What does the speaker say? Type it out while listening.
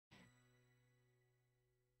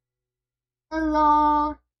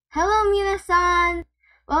Hello, hello, minasan.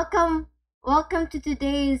 Welcome to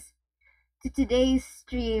today's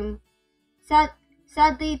stream.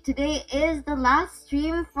 Sadly, today is the last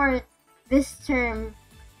stream for this term.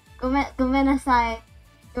 Gomenasai.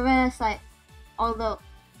 Although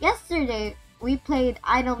yesterday we played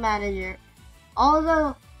Idol Manager.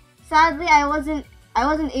 Although sadly I wasn't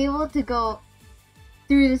able to go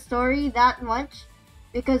through the story that much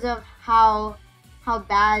because of how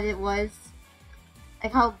bad it was.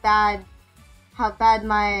 Like how bad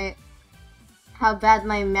my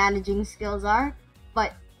managing skills are.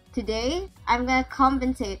 But today I'm gonna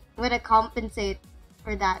compensate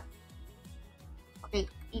for that. Okay,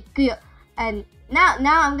 ikuyo. And now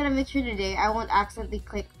I'm gonna make sure today I won't accidentally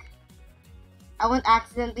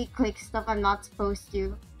click stuff I'm not supposed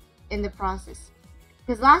to in the process.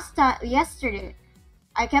 Because yesterday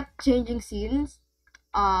I kept changing scenes.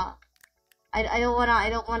 I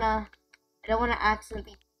don't wanna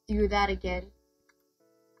accidentally do that again.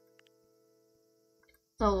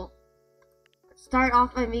 So start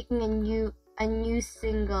off by making a new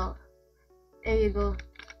single. There you go.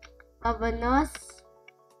 Labanos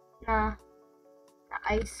na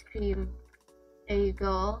ice cream. There you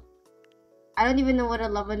go. I don't even know what a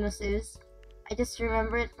labanos is. I just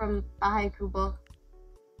remember it from Bahay Kubo.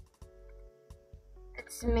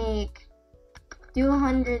 Let's make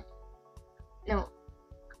 300,000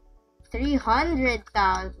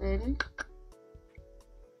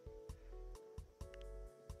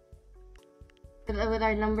 with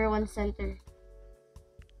our number one center.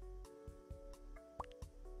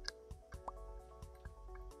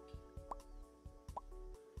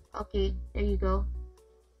 Okay, there you go.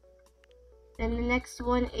 Then the next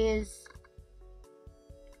one is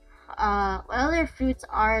what other fruits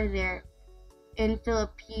are there in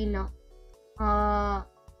Filipino?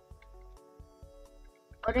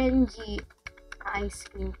 Orangey ice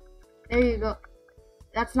cream. There you go.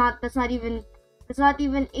 That's not even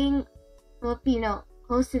in Filipino.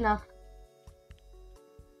 Close enough.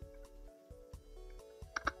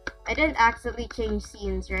 I didn't accidentally change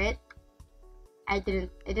scenes, right? I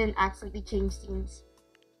didn't accidentally change scenes.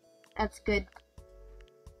 That's good.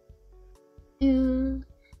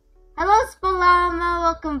 Hello Spalama,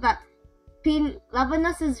 welcome back.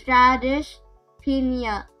 Labanos is radish,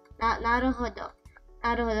 piña. Naruhodo.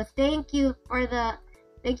 Thank you for the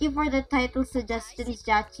title suggestions,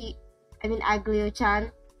 Jachi. I mean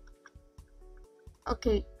Aglio-chan.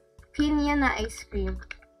 Okay, piña na ice cream.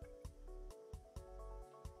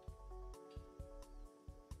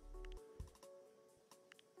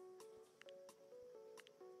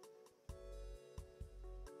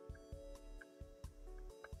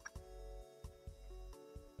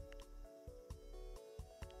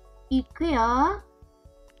 Ikuya.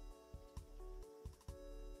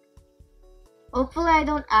 Hopefully I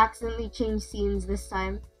don't accidentally change scenes this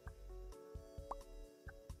time.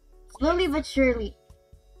 Slowly but surely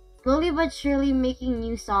making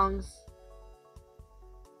new songs.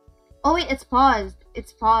 Oh wait, it's paused.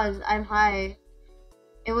 I'm high.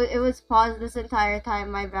 It was paused this entire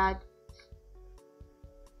time, my bad.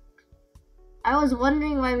 I was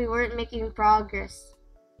wondering why we weren't making progress.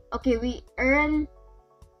 Okay, we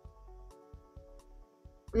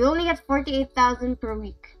only get 48,000 per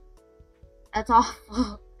week. That's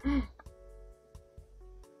awful.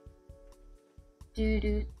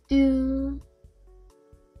 Do.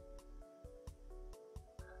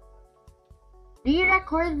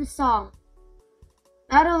 Re-record the song.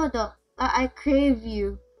 Naruhodo. I crave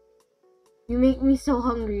you. You make me so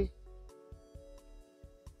hungry.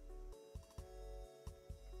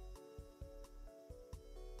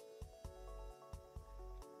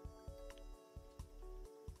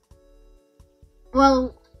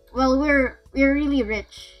 Well, we're really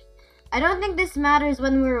rich. I don't think this matters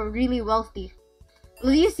when we're really wealthy.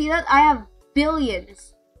 Will you see that? I have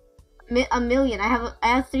billions. A million. I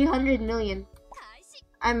have 300 million.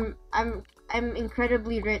 I'm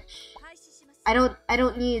incredibly rich. I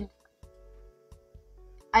don't need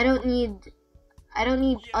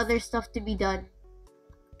other stuff to be done.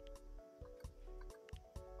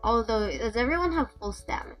 Although, does everyone have full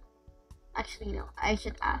stamina? Actually, no. I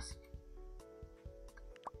should ask.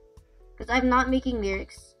 Because I'm not making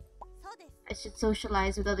lyrics. I should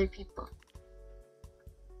socialize with other people.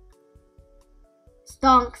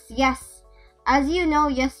 Stonks, yes. As you know,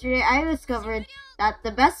 yesterday I discovered that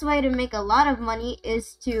the best way to make a lot of money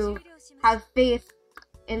is to have faith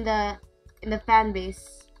in the fan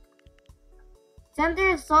base. Center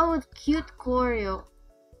is all with cute choreo.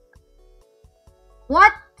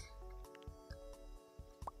 What?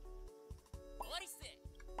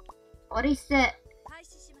 What is it?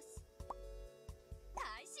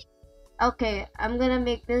 Okay, I'm gonna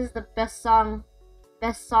make this the best song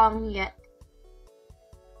yet.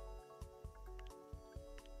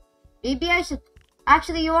 Maybe I should...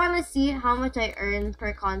 Actually, you wanna see how much I earn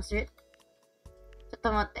per concert?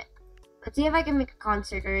 Let's see if I can make a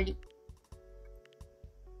concert already.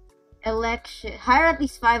 Election. Hire at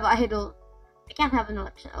least 5 idol. I can't have an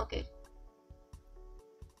election. Okay.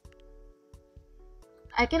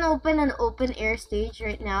 I can open an open air stage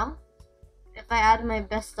right now. If I add my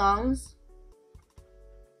best songs.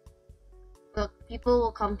 Look, people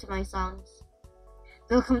will come to my songs.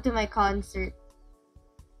 They'll come to my concert.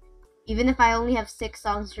 Even if I only have 6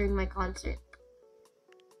 songs during my concert.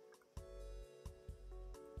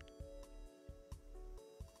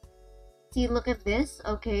 See, look at this.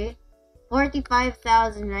 Okay.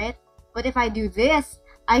 45,000, right? But if I do this,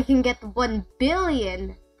 I can get 1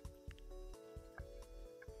 billion.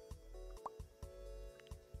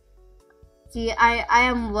 See, I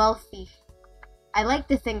am wealthy. I like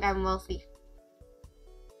to think I'm wealthy.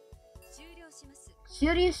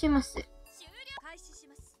 終了します。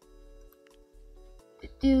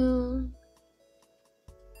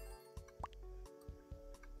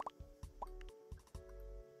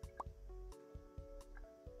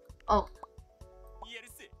Oh.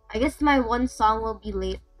 I guess my one song will be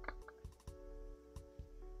late.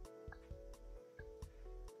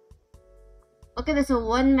 Okay, there's a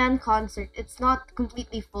one-man concert. It's not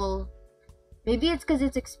completely full. Maybe it's because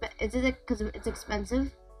it's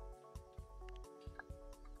expensive?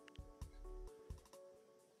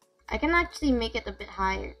 I can actually make it a bit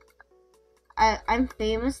higher. I'm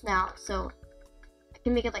famous now, so I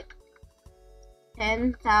can make it like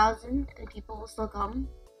 10,000 and people will still come.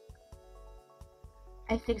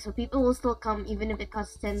 I think so. People will still come even if it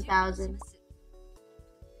costs 10,000.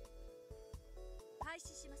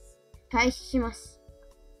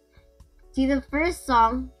 See, the first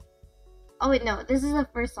song... Oh wait, no. This is the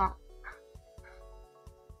first song.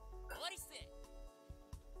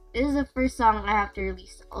 This is the first song I have to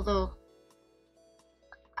release. Although,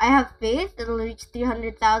 I have faith it'll reach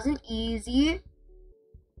 300,000. Easy.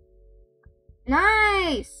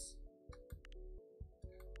 Nice!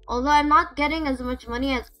 Although I'm not getting as much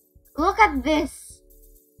money as... Look at this!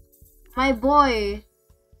 My boy.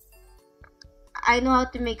 I know how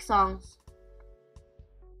to make songs.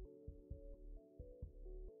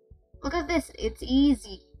 Look at this. It's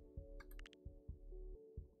easy.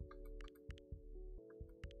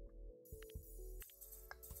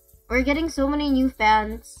 We're getting so many new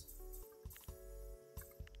fans.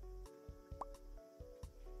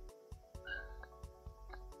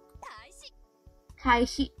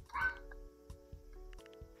 Kaishi.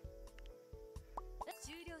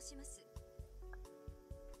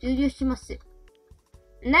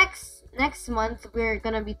 Next month we're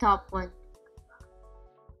gonna be top 1.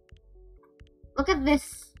 Look at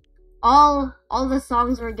this. All the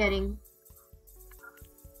songs we're getting.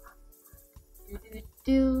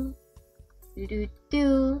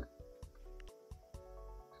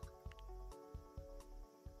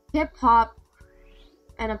 Hip hop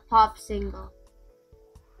and a pop single.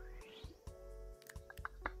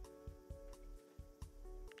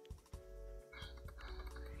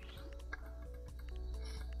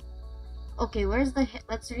 Okay, where's the hit?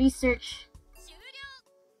 Let's research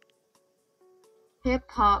hip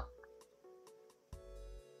hop.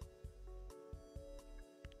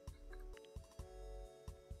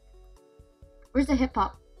 Where's the hip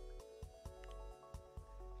hop?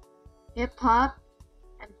 Hip hop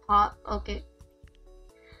and pop. Okay.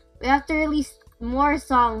 We have to release more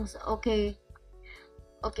songs. Okay.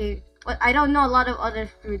 Okay. But I don't know a lot of other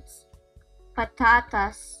fruits.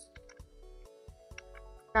 Patatas.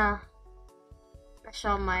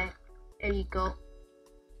 Shawmai. There you go.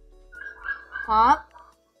 Pop.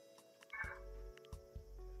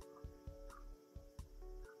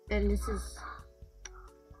 Then this is...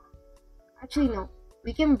 Actually, no.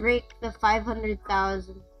 We can break the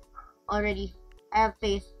 500,000 already. I have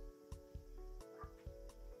faith.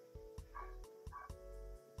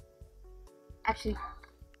 Actually.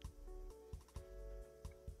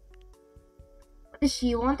 What does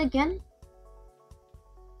she want again?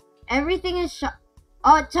 Everything is shot.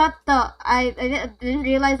 Oh, chatto. I didn't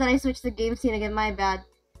realize that I switched the game scene again. My bad.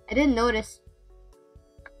 I didn't notice.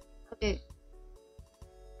 Okay.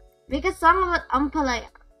 Make a song about Ampalaya.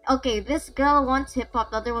 Okay, this girl wants hip hop.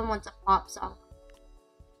 The other one wants a pop song.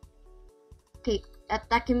 Okay,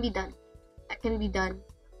 that can be done. That can be done.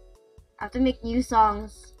 I have to make new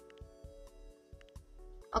songs.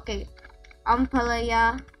 Okay.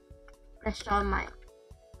 Ampalaya na Shawmai.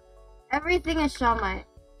 Everything is Shawmai.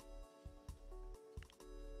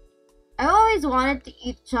 I always wanted to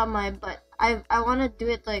eat chamai, but I want to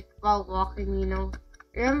do it like while walking, you know.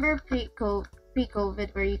 Remember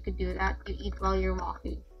pre-COVID where you could do that? You eat while you're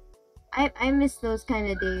walking. I miss those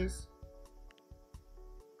kind of days.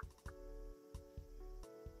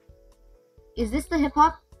 Is this the hip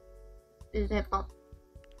hop? This is hip hop.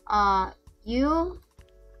 You,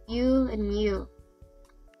 and you.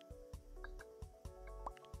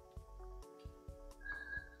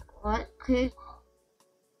 What? Okay.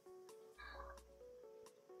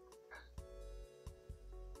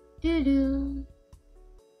 Doo-doo.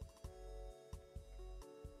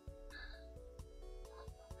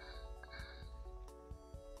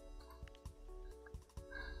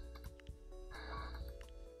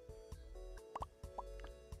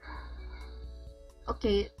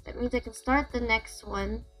 Okay, that means I can start the next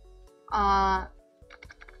one. That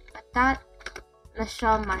na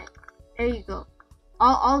siomai. There you go.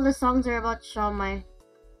 All the songs are about siomai.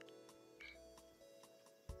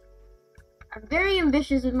 I'm very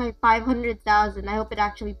ambitious with my 500,000. I hope it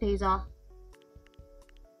actually pays off.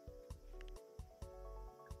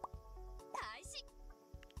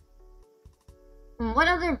 What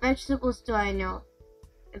other vegetables do I know?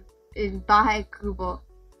 In Bahay Kubo.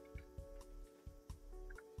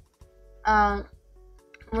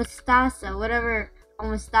 Mustasa, whatever a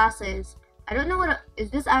mustasa is. I don't know what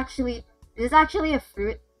is this actually a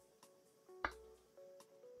fruit?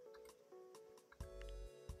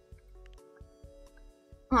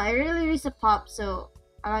 Oh, I really used a pop, so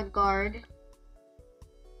avant-garde.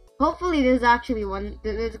 Hopefully there's actually one.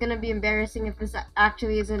 It's gonna be embarrassing if this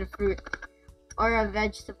actually isn't a fruit or a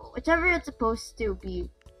vegetable, whichever it's supposed to be.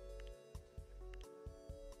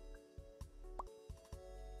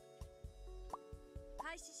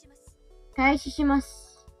 Kaisi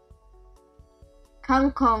shimasu.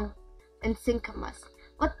 Kangkong and sinkamas.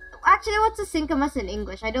 What's a sinkamas in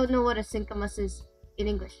English? I don't know what a sinkamas is in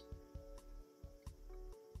English.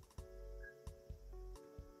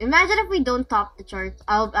 Imagine if we don't top the charts.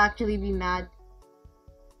 I'll actually be mad.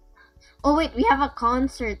 Oh wait, we have a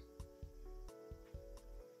concert.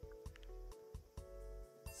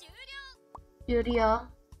 Studio.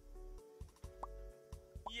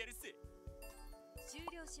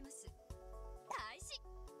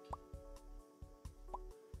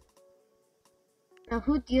 Now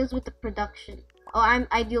who deals with the production? Oh,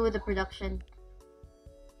 I deal with the production.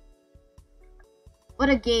 What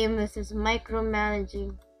a game this is,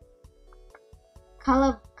 micromanaging.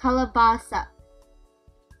 Kalabasa.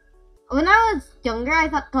 When I was younger, I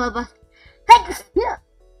thought kalabasa.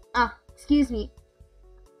 Ah, excuse me.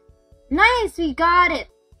 Nice, we got it.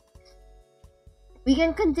 We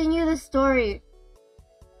can continue the story.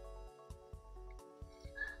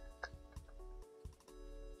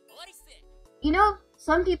 You know,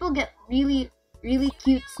 some people get really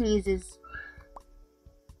cute sneezes.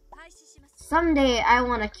 Someday I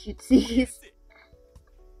want a cute sneeze.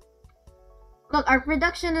 Look, our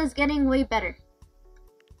production is getting way better.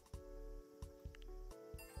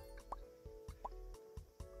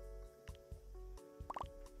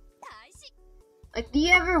 Like, do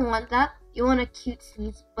you ever want that? You want a cute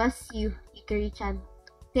sneeze? Bless you, Hikari-chan.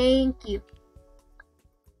 Thank you.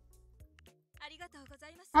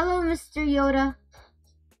 Hello, Mr. Yoda.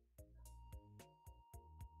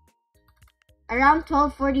 Around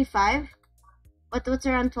 12:45? What's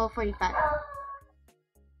around 12:45?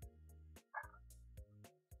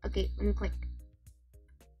 Okay, let me click.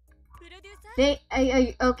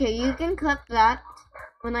 Okay, you can clip that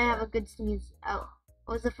when I have a good sneeze. Oh,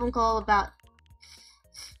 what was the phone call about?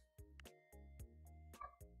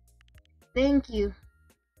 Thank you.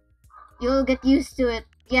 You'll get used to it.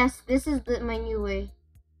 Yes, this is my new way.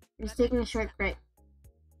 I'm just taking a short break.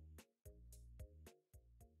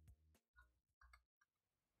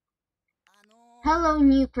 Hello,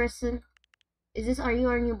 new person. Are you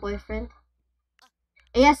our new boyfriend?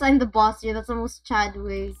 Yes, I'm the boss here. That's the most Chad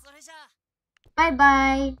way. Bye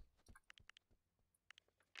bye.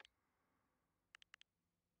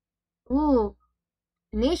 Ooh.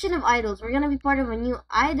 Nation of Idols. We're gonna be part of a new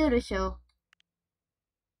idol show.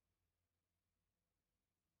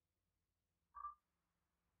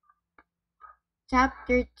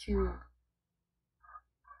 Chapter 2.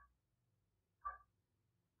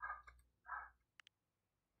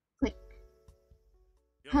 Click.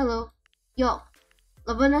 Hello. Yo.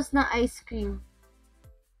 Labanos na ice cream.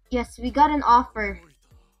 Yes, we got an offer.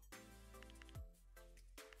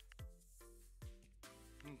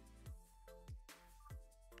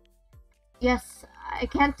 Yes, I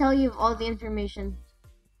can't tell you all the information.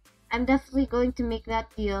 I'm definitely going to make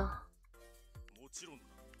that deal.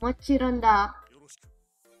 Mochiron da.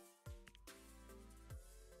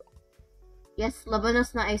 Yes,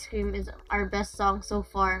 Labanos na Ice Cream is our best song so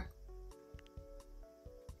far.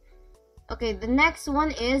 Okay, the next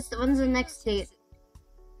one is, when's the next date?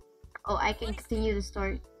 Oh, I can continue the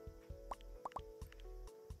story.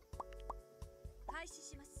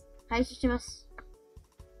 Hi, shishimasu.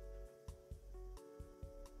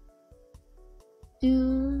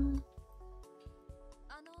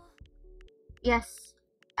 Yes,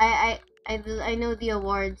 I know the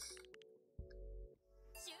awards.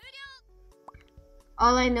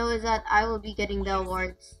 All I know is that I will be getting the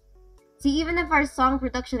awards. See, even if our song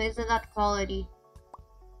production isn't that quality,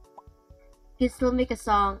 we can still make a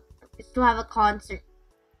song. We still have a concert.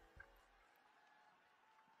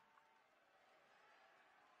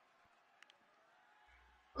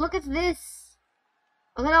 Look at this.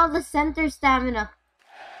 Look at all the center stamina.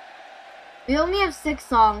 We only have 6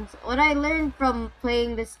 songs. What I learned from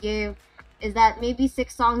playing this game is that maybe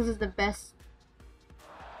 6 songs is the best.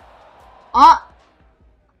 Oh!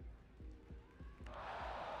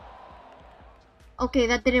 Okay,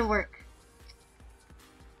 that didn't work.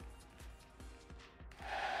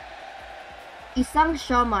 Isang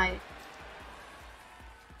Shomai.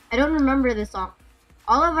 I don't remember this song.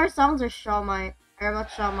 All of our songs are Shomai. Are about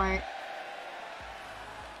Shomai.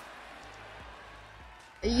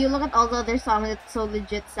 You look at all the other songs, it's so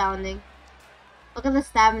legit sounding. Look at the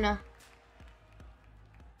stamina.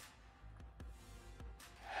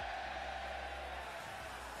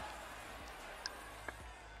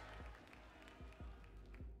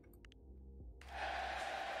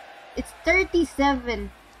 It's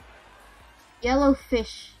 37. Yellow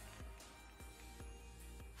fish.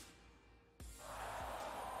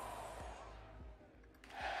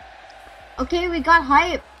 Okay, we got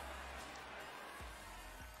hype.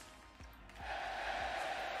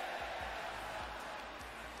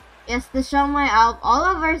 Yes, the Shomai album. All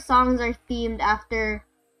of our songs are themed after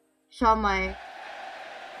Shomai.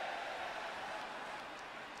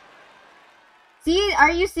 See,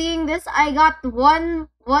 are you seeing this? I got one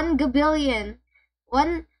gabillion.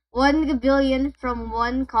 One gabillion from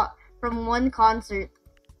one concert.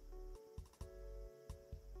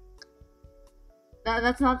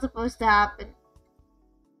 That's not supposed to happen.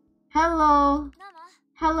 Hello.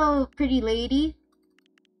 Hello, pretty lady.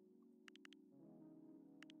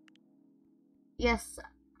 Yes.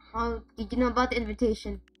 How did you know about the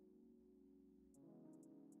invitation?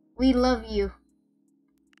 We love you.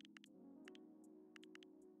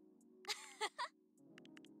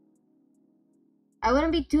 I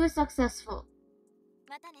wouldn't be too successful.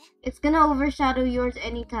 It's gonna overshadow yours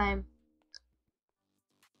anytime.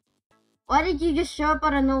 Why did you just show up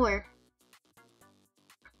out of nowhere?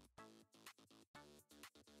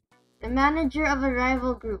 The manager of a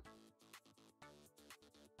rival group.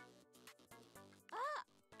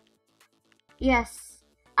 Yes.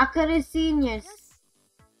 Hikari seniors.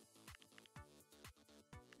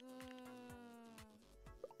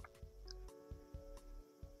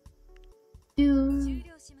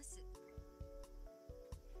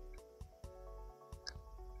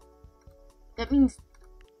 That means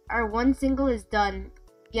our one single is done.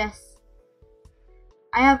 Yes.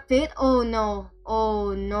 I have faith. Oh no.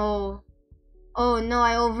 Oh no. Oh no,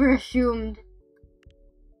 I overassumed.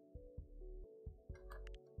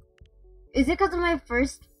 Is it because of my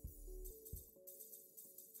first?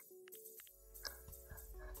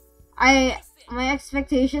 My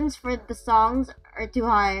expectations for the songs are too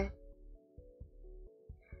high.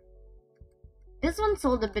 This one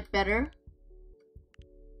sold a bit better.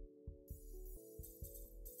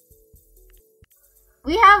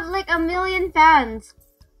 We have like 1 million fans.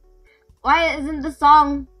 Why isn't the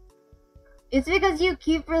song? It's because you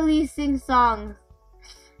keep releasing songs.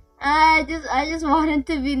 I just wanted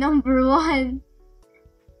to be #1.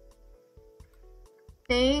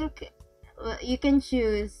 Think you can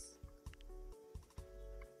choose.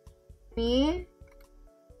 Me?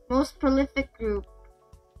 Most prolific group.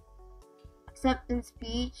 Acceptance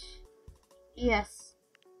speech. Yes.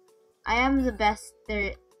 I am the best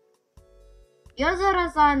there.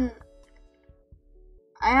 Yozora-san,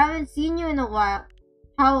 I haven't seen you in a while.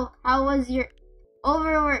 How was your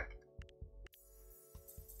overwork?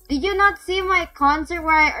 Did you not see my concert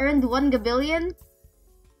where I earned 1 gabillion?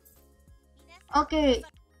 Okay,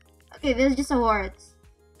 there's just awards.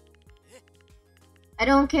 I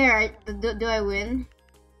don't care. Do I win?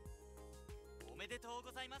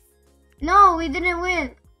 No, we didn't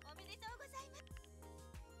win.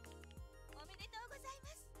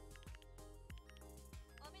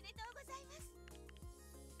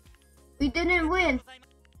 We didn't win.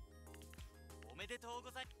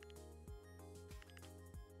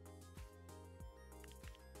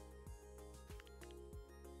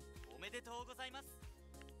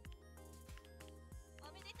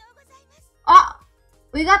 Oh!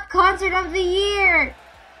 We got Concert of the Year!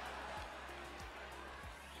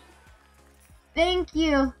 Thank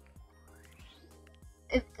you.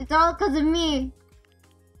 It's all because of me.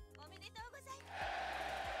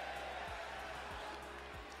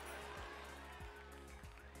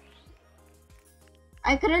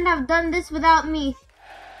 I couldn't have done this without me.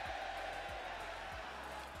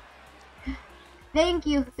 Thank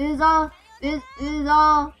you. This is all.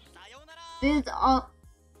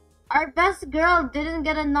 Our best girl didn't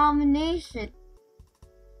get a nomination.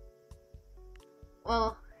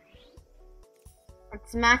 Well,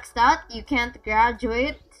 it's maxed out. You can't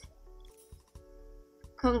graduate.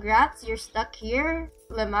 Congrats, you're stuck here,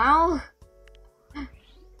 Lemao.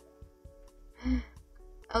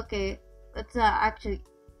 Okay, let's actually.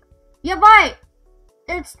 Yeah, bye!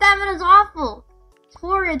 Their stamina's awful. It's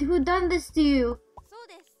horrid. Who done this to you?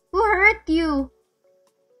 Who hurt you?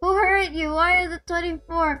 Who hurt you? Why is it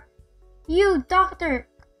 24? You, doctor!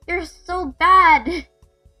 You're so bad!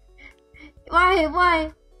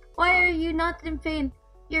 Why are you not in pain?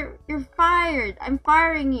 You're fired. I'm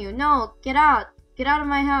firing you. No, get out. Get out of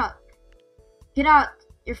my house. Get out.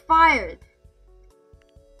 You're fired.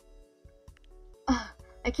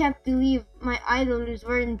 I can't believe my idols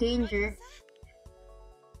were in danger.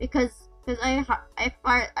 Because I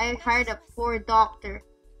hired a poor doctor.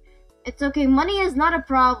 It's okay. Money is not a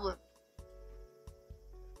problem.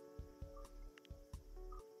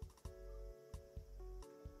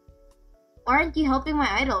 Why aren't you helping my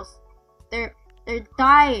idols? They're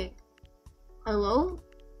dying. Hello?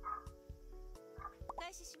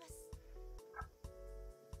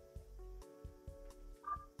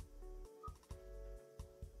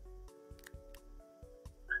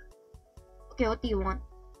 Okay, what do you want?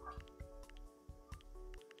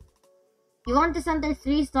 You want to center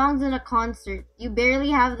 3 songs in a concert. You barely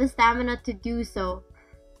have the stamina to do so.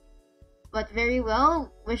 But very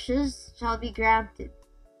well, wishes shall be granted.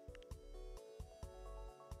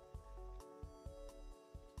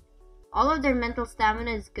 All of their mental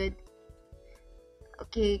stamina is good.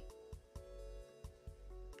 Okay.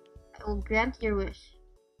 I will grant your wish.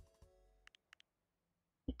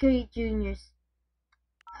 Hikari Juniors.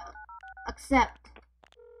 Accept.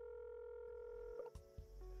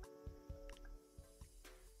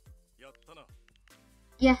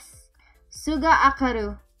 Yes. Suga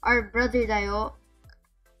Akaru, our brother dayo.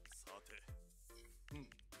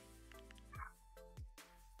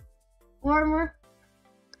 Warmer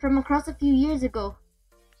from across a few years ago.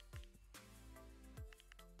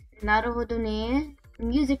 Naruhodo ne,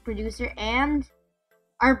 music producer, and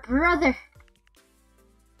our brother.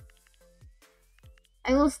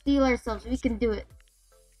 I will steal ourselves. We can do it.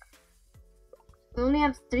 We only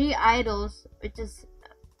have 3 idols, which is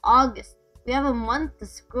August. We have a month to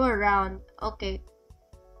screw around. Okay.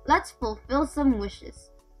 Let's fulfill some wishes.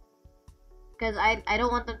 Because I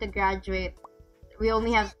don't want them to graduate. We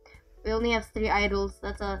only have 3 idols.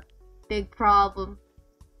 That's a big problem.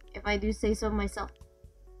 If I do say so myself.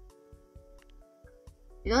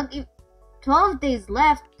 We don't even 12 days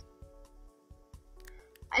left.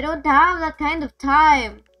 I don't have that kind of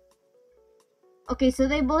time. Okay, so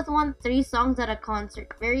they both want 3 songs at a concert.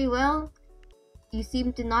 Very well. You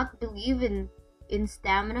seem to not believe in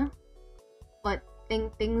stamina. But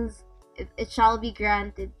things it shall be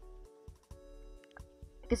granted.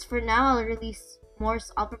 Because for now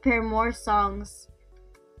I'll prepare more songs.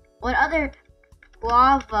 What other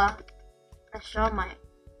guava na siomai?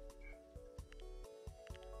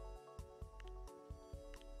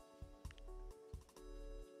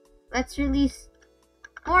 Let's release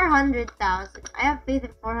 400,000. I have faith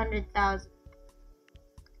in 400,000.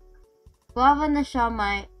 Guava na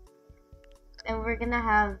siomai. And we're gonna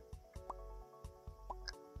have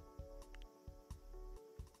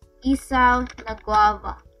isaw na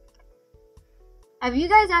guava. Have you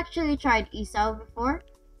guys actually tried isaw before?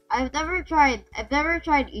 I've never tried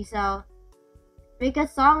isaw. Make a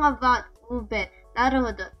song about ube.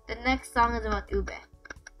 Naruhodo. The next song is about ube.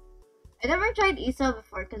 I never tried isaw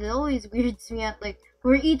before because it always weirds me out. Like,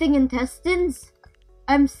 we're eating intestines?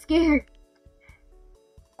 I'm scared.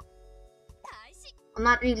 I'm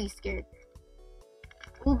not really scared.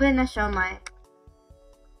 Ube na siomai.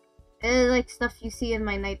 It is like stuff you see in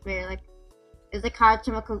my nightmare. Like, it's like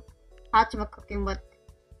Hachima cooking, but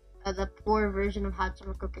the poor version of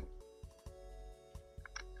Hachima cooking.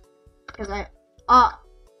 Because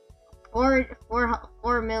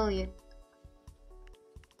 4 million.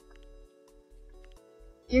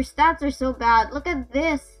 Your stats are so bad. Look at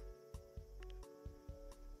this.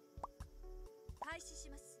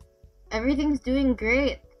 Everything's doing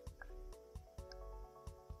great.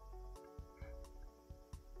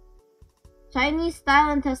 Chinese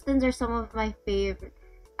style intestines are some of my favorite.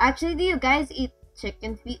 Actually, do you guys eat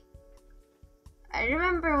chicken feet? I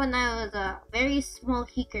remember when I was a very small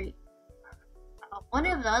Hikari, one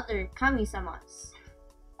of the other kami-samas,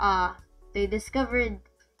 they discovered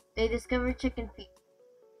chicken feet.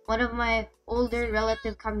 One of my older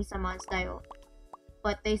relative kami-samas died,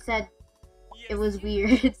 but they said it was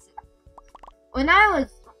weird. When I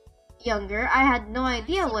was younger, I had no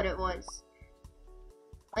idea what it was.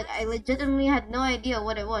 Like, I legitimately had no idea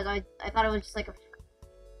what it was. I thought it was just like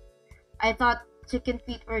I thought chicken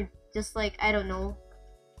feet were just like, I don't know.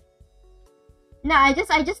 Nah, I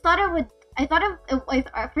just thought it would. I thought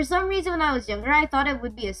for some reason when I was younger, I thought it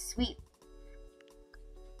would be a sweet.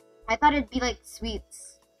 I thought it'd be like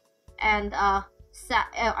sweets, and I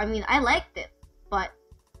mean, I liked it, but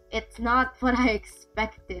it's not what I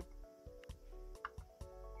expected.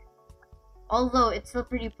 Although it's still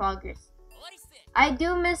pretty progress. I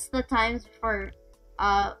do miss the times before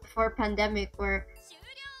pandemic where,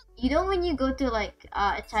 you know, when you go to like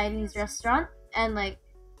a Chinese restaurant and like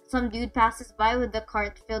some dude passes by with the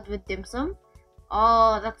cart filled with dim sum.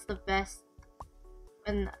 Oh, that's the best.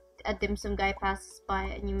 When a dim sum guy passes by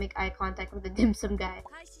and you make eye contact with the dim sum guy.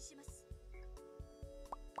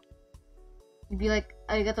 You'd be like,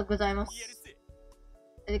 "Arigatou gozaimasu.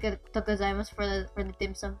 Arigatou gozaimasu for the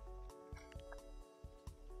dim sum."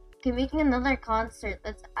 Okay, making another concert.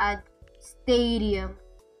 Let's add stadium.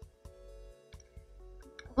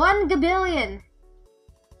 1 gabillion.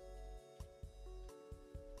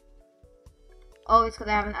 Oh, it's because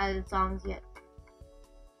I haven't added songs yet.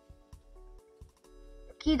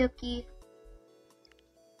 Okie dokie.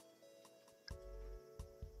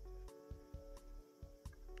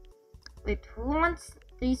 Wait, who wants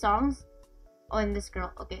 3 songs? Oh, and this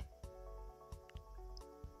girl. Okay.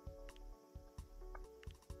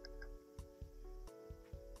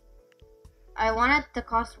 I want it to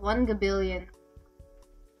cost 1 gabillion.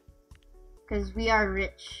 Because we are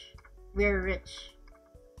rich. We're rich.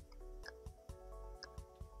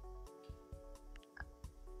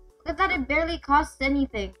 Look at that, it barely costs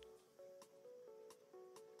anything.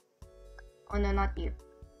 Oh no, not you.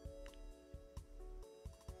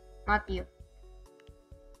 Not you.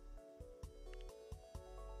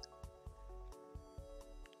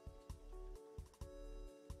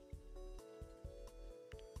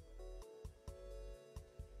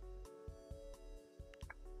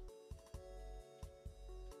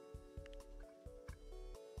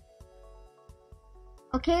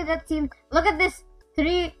 Okay, that seems. Look at this.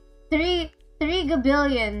 3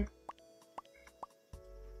 gabillion.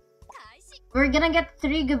 We're gonna get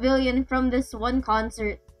 3 gabillion from this one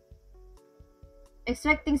concert.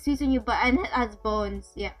 Expecting sweets when you buy, and it has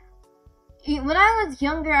bones. Yeah. When I was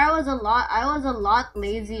younger, I was a lot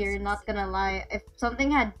lazier. Not gonna lie. If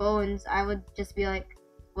something had bones, I would just be like,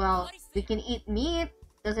 well, we can eat meat.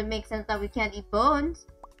 Doesn't make sense that we can't eat bones.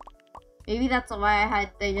 Maybe that's why I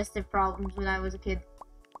had digestive problems when I was a kid.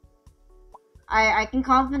 I can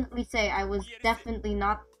confidently say I was definitely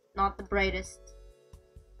not the brightest.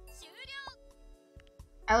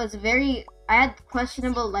 I had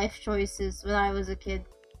questionable life choices when I was a kid.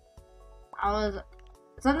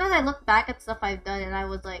 Sometimes I look back at stuff I've done and I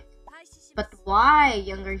was like, but why,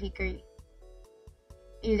 younger Hikari?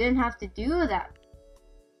 You didn't have to do that.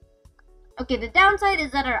 Okay, the downside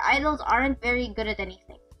is that our idols aren't very good at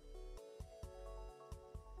anything.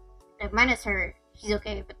 Like, minus her, she's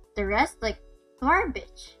okay, but the rest, like,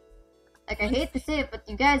 garbage. Like, I hate to say it, but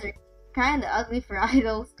you guys are kinda ugly for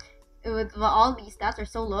idols. With all these stats are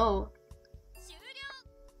so low.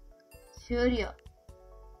 Shuryo.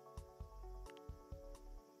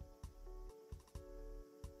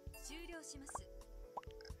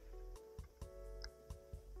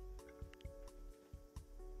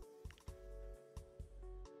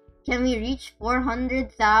 Can we reach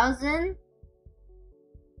 400,000?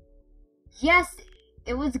 Yes,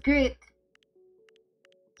 it was great.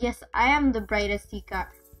 Yes, I am the brightest Hika.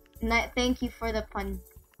 Thank you for the pun.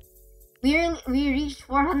 We reached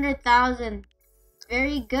 400,000.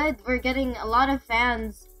 Very good. We're getting a lot of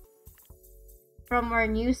fans from our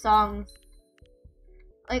new songs.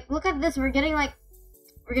 Like, look at this. We're getting like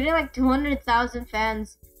 200,000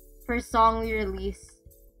 fans per song we release.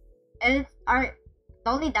 And the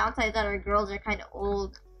only downside is that our girls are kind of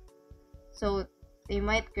old, so they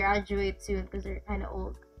might graduate soon because they're kind of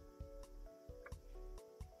old.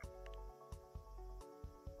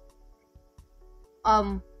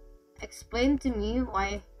 Explain to me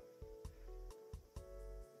why.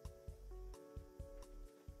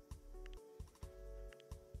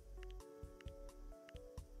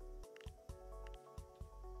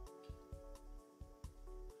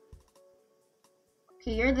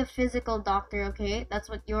 Okay, you're the physical doctor, okay? That's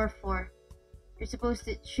what you're for. You're supposed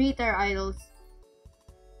to treat our idols.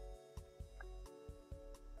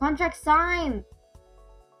 Contract signed!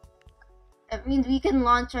 That means we can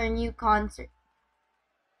launch our new concert.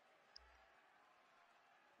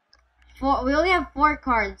 We only have 4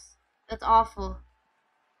 cards. That's awful.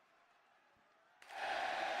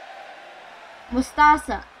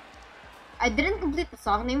 Mustasa. I didn't complete the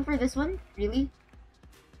song name for this one. Really?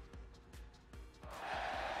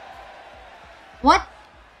 What?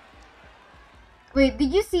 Wait,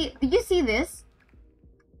 did you see this?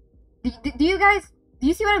 Do you guys, do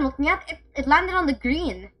you see what I'm looking at? It landed on the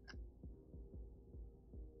green.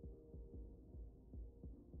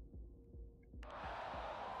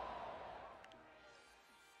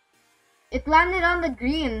 It landed on the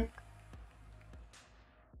green.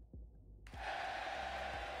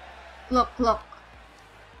 Look, look.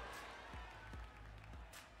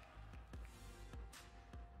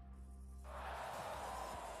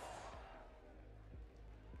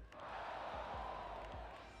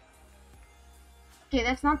 Okay,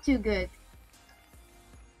 that's not too good.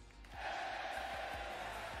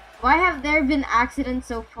 Why have there been accidents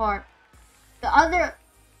so far? The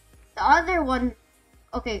other one,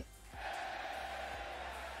 okay.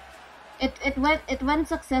 It went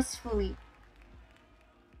successfully.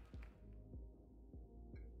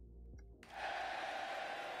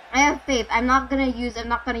 I have faith. I'm not gonna use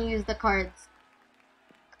the cards.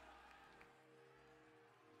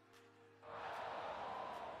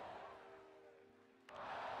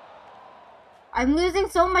 I'm losing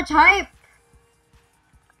so much hype.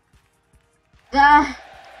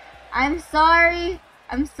 I'm sorry.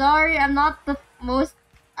 I'm sorry. I'm not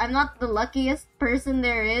the luckiest person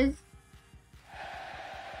there is.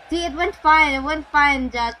 See, it went fine. It went fine,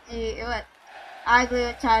 Jachi. It went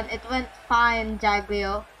Aglio-chan. It went fine,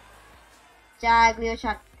 Jaglio.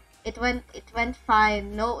 Jaglio-chan. It went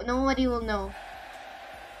fine. Nobody will know.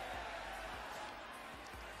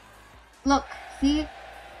 Look, see?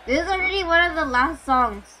 This is already one of the last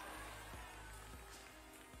songs.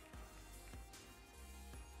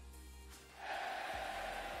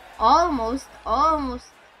 Almost.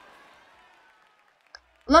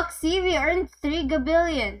 Look, see, we earned 3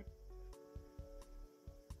 gabillion.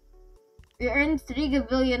 We earned 3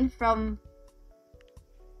 gabillion from...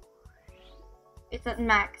 It's at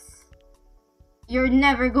max. You're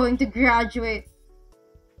never going to graduate.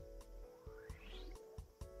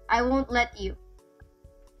 I won't let you.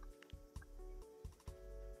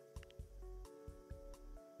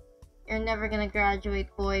 You're never gonna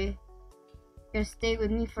graduate, boy. You're gonna stay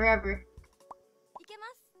with me forever.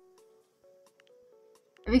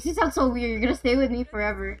 It makes you sound so weird. You're gonna stay with me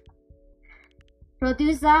forever.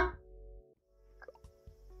 Producer?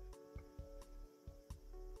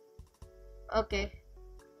 Okay.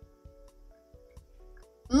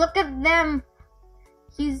 Look at them!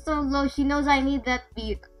 She's so low. She knows I need that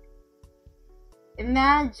beat.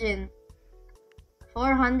 Imagine.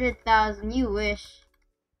 400,000. You wish.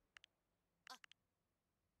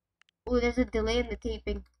 Oh, there's a delay in the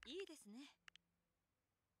taping.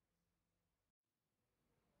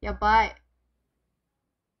 Yeah, bye.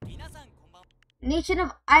 Nation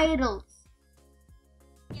of Idols.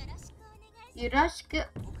 Yoroshiku.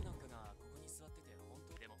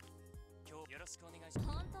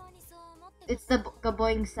 It's the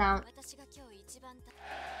gaboing sound.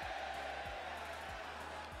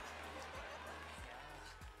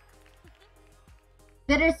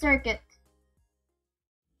 Bitter Circuit.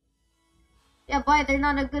 Yeah, boy, they're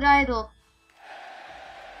not a good idol.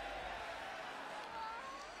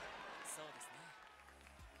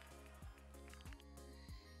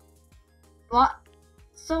 What?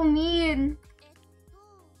 So mean.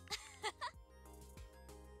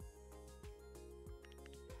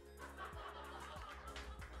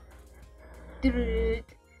 Dude,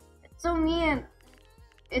 it's so mean.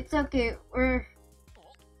 It's okay. We're...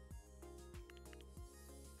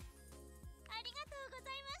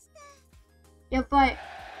 Yeah, but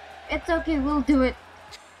it's okay. We'll do it.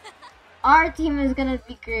 Our team is gonna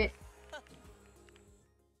be great.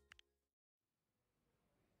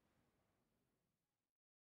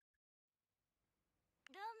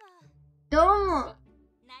 Domo.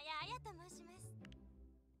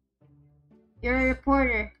 You're a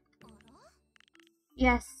reporter.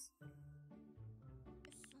 Yes.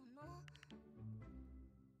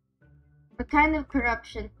 What kind of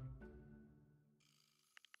corruption?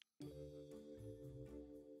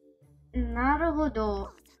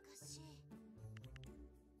 Naruhodo.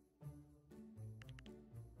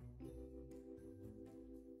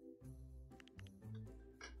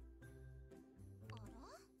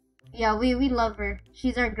 Yeah, we love her.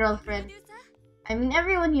 She's our girlfriend. I mean,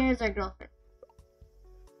 everyone here is our girlfriend.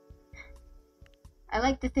 I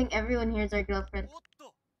like to think everyone here is our girlfriend.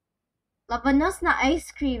 Labanos na ice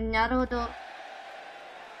cream. Naruto.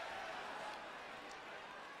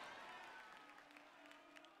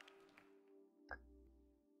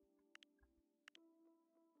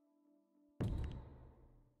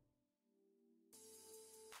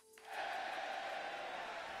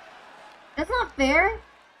 That's not fair.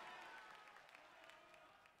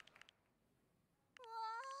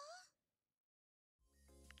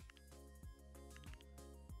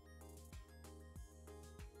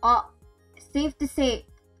 Oh, safe to say.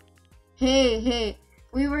 Hey,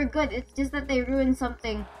 we were good. It's just that they ruined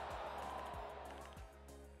something.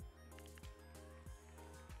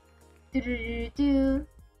 Do.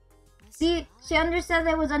 See, she understood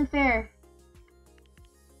that it was unfair.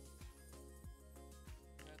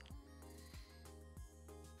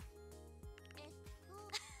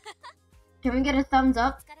 Can we get a thumbs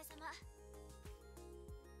up?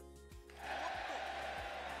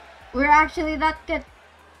 We're actually that good.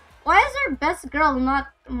 Why is our best girl not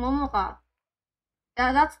Momoka?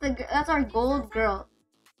 That's our gold girl.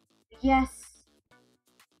 Yes.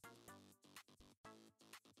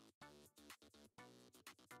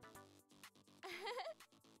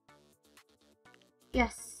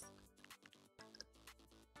 Yes.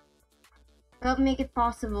 That'll make it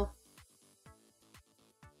possible.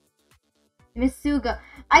 Miss Suga.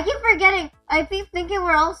 I keep forgetting. I keep thinking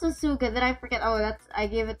we're also Suga. Then I forget. Oh, I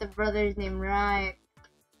gave it the brother's name, right?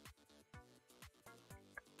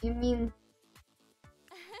 You mean...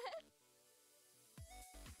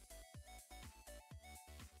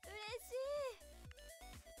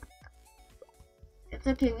 It's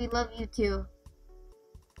okay, we love you too.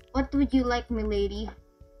 What would you like, milady?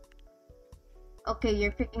 Okay,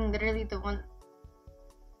 you're picking literally the one.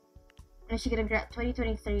 When is she gonna grad?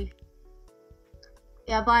 2023.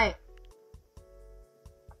 Yeah, bye.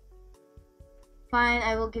 Fine,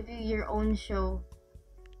 I will give you your own show.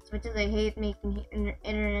 As much as I hate making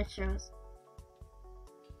internet shows.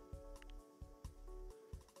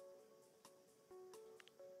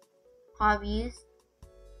 Hobbies.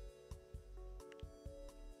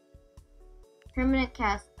 Permanent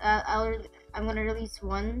cast. I'm gonna release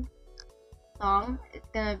one song. It's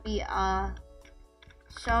gonna be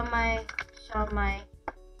Show My.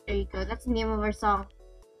 There you go. That's the name of our song.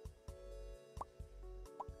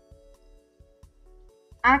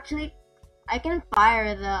 Actually, I can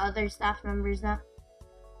fire the other staff members now.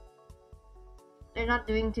 They're not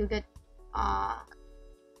doing too good.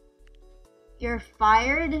 You're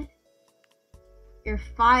fired. You're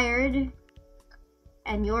fired.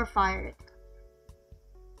 And you're fired.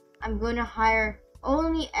 I'm gonna hire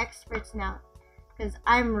only experts now, because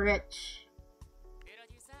I'm rich.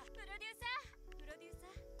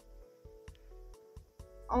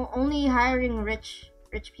 Only hiring rich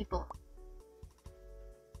people.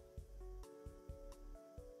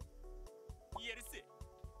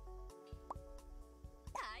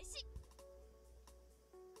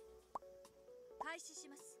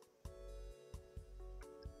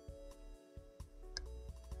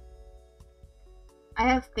 I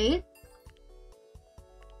have faith.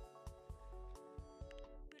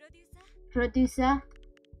 Producer.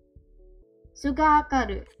 Suga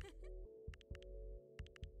Hikaru.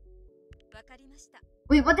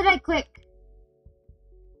 Wait, what did I click?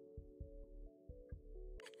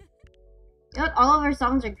 You know what? All of our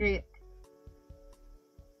songs are great.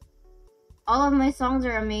 All of my songs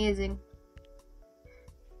are amazing.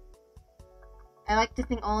 I like to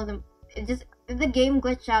think all of them. It just, if the game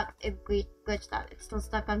glitched out, it glitched out. It's still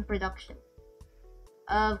stuck on production.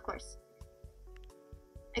 Of course.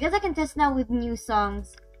 I guess I can test now with new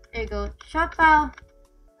songs. There you go. Shopao.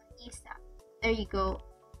 Isa. There you go.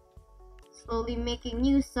 Slowly making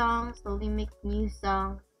new songs.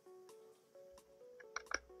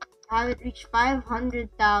 Have it reach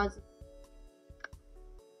 500,000.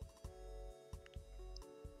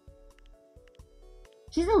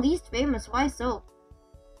 She's the least famous. Why so?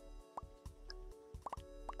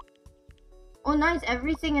 Oh, nice.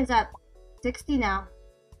 Everything is at 60 now.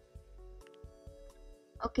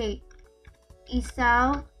 Okay.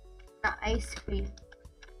 Isaw na ice cream.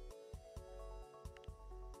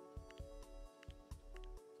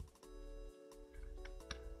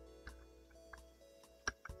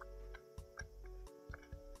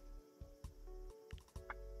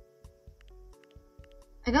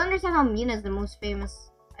 I don't understand how Mina is the most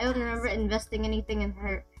famous. I don't remember investing anything in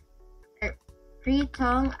her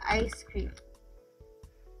pre-tongue ice cream.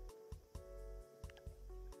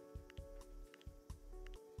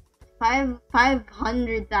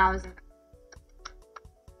 500,000.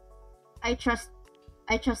 I trust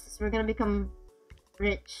this. We're gonna become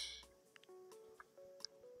rich.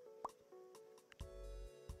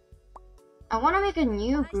 I want to make a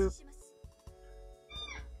new group,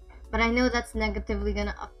 but I know that's negatively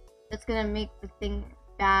that's gonna make the thing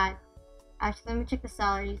bad. Actually, let me check the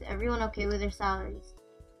salaries. Everyone okay with their salaries?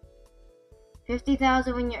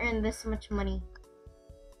 50,000 when you earn this much money.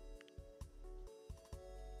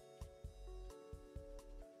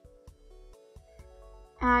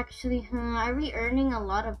 Actually, are we earning a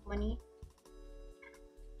lot of money?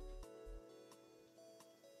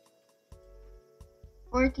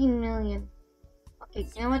 $14 million. Okay,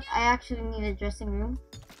 you know what? I actually need a dressing room.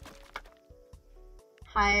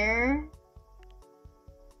 Hire.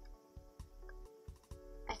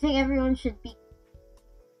 I think everyone should be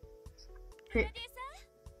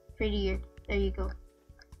prettier. There you go.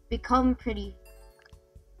 Become pretty.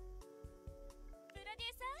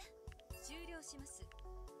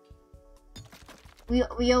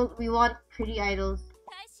 We want pretty idols.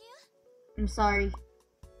 I'm sorry.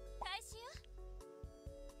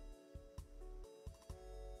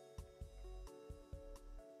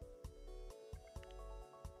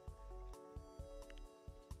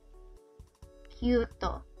 Cute.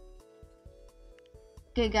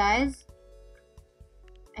 Okay, guys.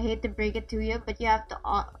 I hate to break it to you, but you have to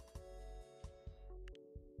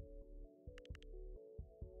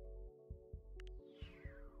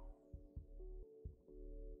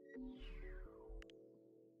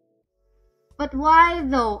But why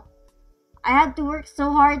though? I had to work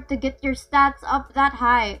so hard to get your stats up that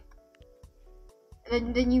high.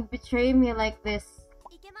 And then you betray me like this.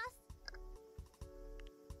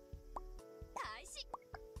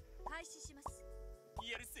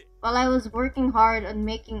 While I was working hard on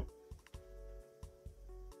making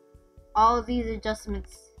all these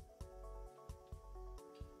adjustments.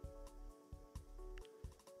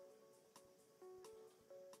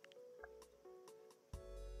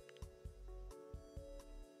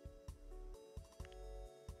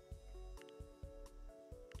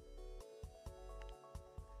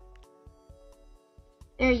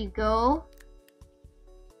 There you go.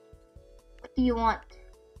 What do you want?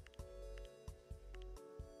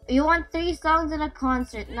 You want 3 songs in a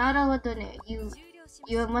concert.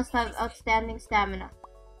 You must have outstanding stamina.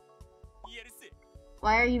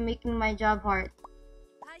 Why are you making my job hard?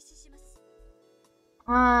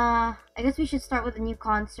 I guess we should start with a new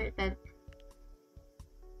concert then.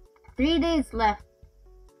 3 days left.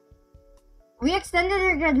 We extended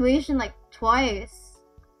her graduation like twice.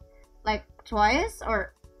 Like twice?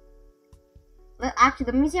 Or actually,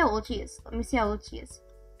 let me see how old she is.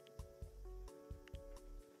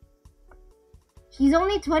 She's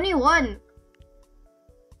only 21.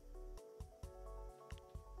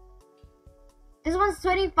 This one's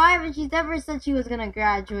 25 and she's never said she was gonna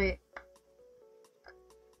graduate.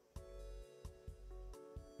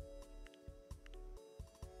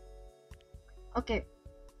 Okay.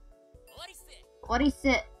 What is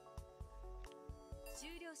it?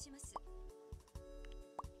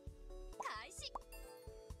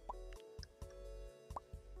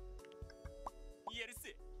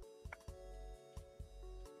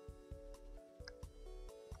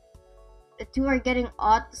 The two are getting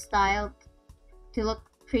auto styled to look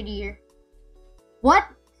prettier. What?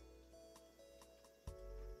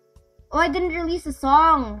 Oh, I didn't release a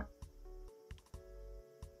song.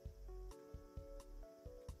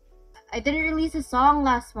 I didn't release a song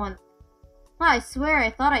last month. Oh, I swear I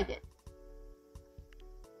thought I did.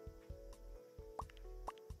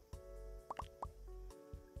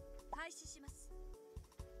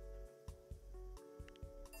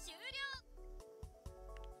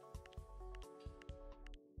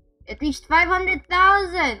 It reached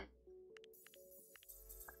 500,000!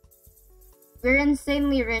 We're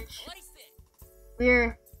insanely rich.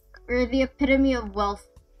 We're the epitome of wealth.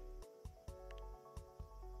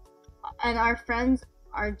 And our friends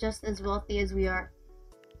are just as wealthy as we are.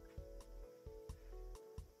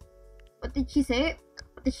 What did she say?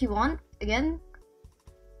 What did she want? Again?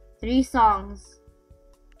 3 songs.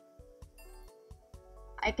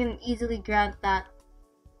 I can easily grant that.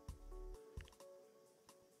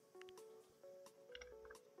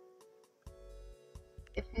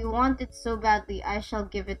 If you want it so badly, I shall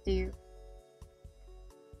give it to you.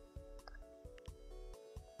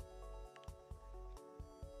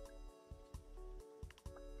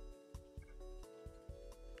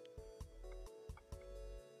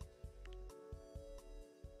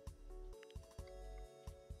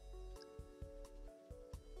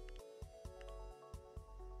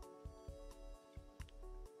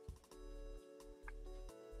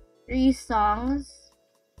 3 songs.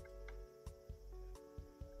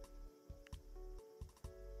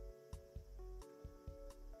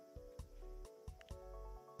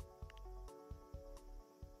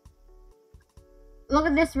 Look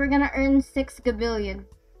at this, we're gonna earn 6 gabillion.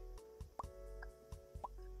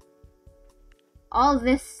 All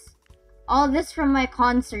this from my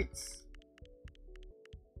concerts.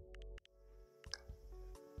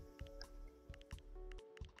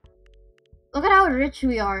 Look at how rich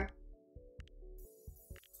we are.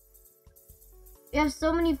 We have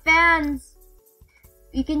so many fans.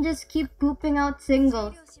 We can just keep pooping out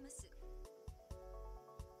singles.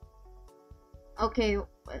 Okay,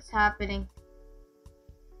 what's happening?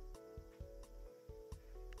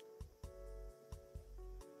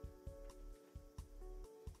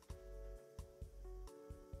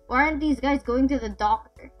 Why aren't these guys going to the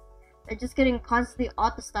doctor? They're just getting constantly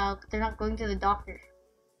auto-styled, but they're not going to the doctor.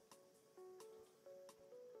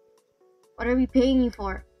 What are we paying you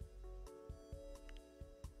for?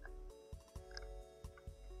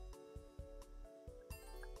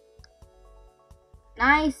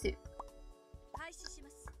 Nice.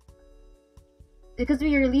 Because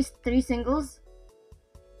we released 3 singles?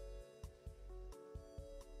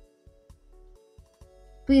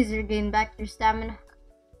 Please regain back your stamina.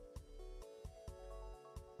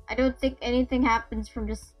 I don't think anything happens from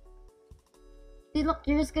just... See, look,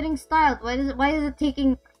 you're just getting styled. Why is it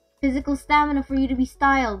taking physical stamina for you to be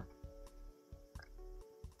styled?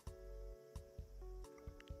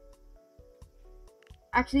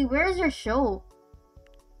 Actually, where is your show?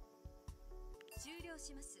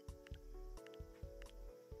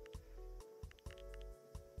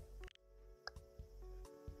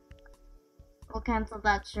 We'll cancel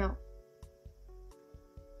that show.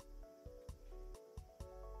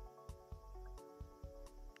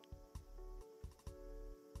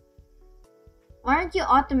 Why aren't you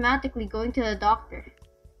automatically going to the doctor?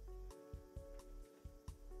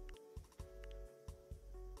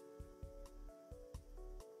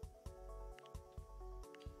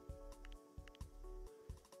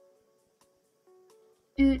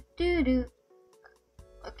 Do.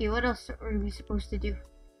 Okay, what else are we supposed to do?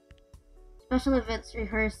 Special events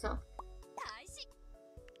rehearsal.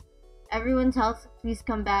 Everyone's health, please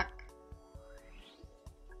come back.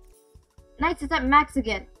 Knights is at max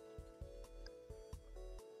again.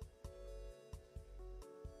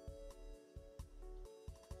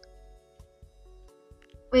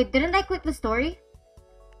 Wait, didn't I click the story?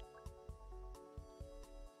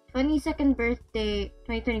 22nd birthday,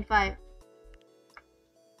 2025.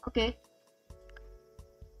 Okay.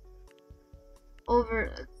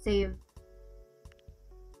 Save.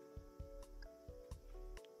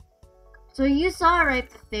 So you saw, right,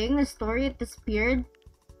 the story, it disappeared.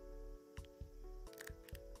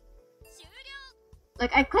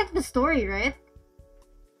 Like, I clicked the story, right?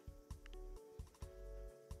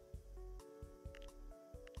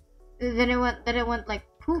 Then it went like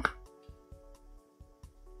poof.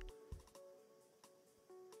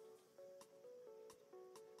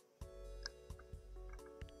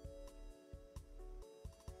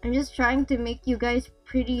 I'm just trying to make you guys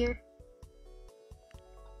prettier.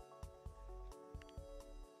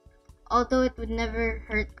 Although it would never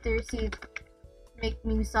hurt to make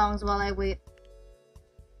new songs while I wait.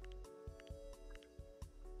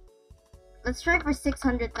 Let's try for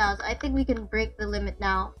 600,000. I think we can break the limit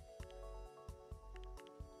now.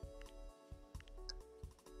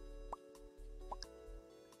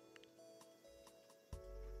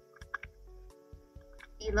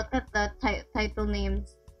 See, look at the title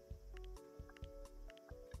names.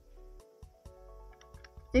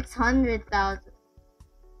 600,000.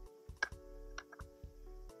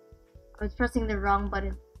 I was pressing the wrong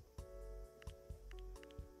button.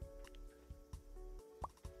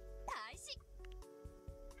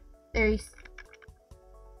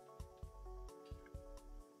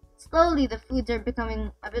 Slowly, the foods are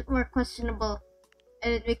becoming a bit more questionable,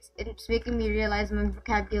 and it's making me realize my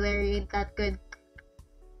vocabulary ain't that good.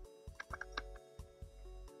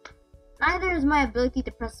 Neither is my ability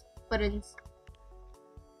to press buttons.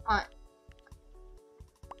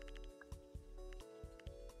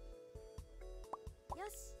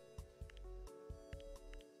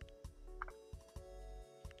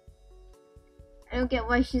 I don't get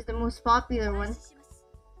why she's the most popular one.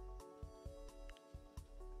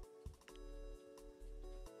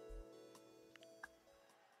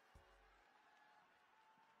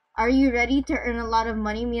 Are you ready to earn a lot of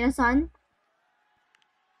money, Mina-san?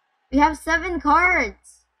 We have 7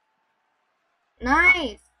 cards!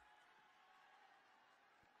 Nice!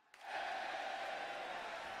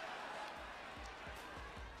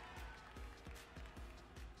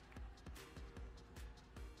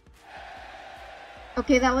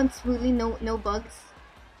 Okay, that went smoothly. No bugs.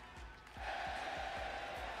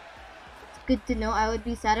 It's good to know. I would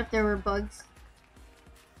be sad if there were bugs.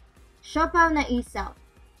 Siopaw na isaw.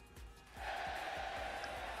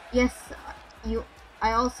 Yes,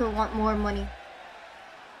 I also want more money.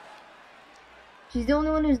 She's the only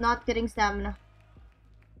one who's not getting stamina.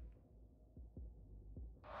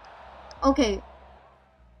 Okay.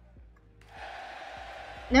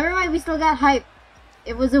 Never mind, we still got hype.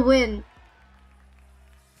 It was a win.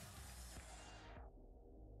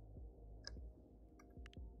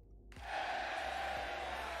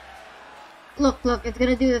 Look, it's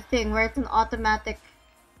gonna do the thing where it's an automatic.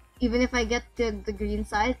 Even if I get to the green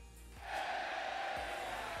side.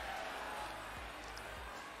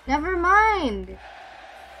 Never mind.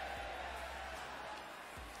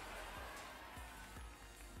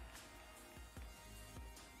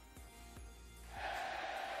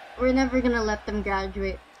 We're never gonna let them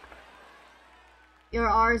graduate. You're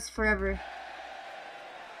ours forever.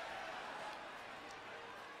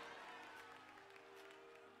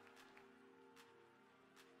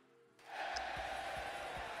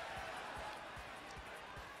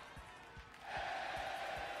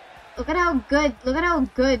 Look at how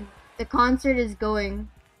good the concert is going.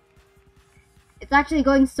 It's actually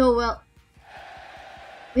going so well.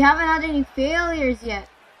 We haven't had any failures yet.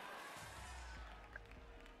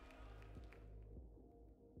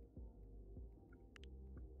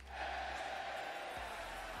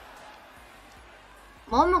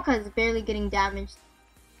 Momoka is barely getting damaged.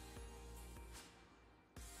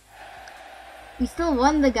 We still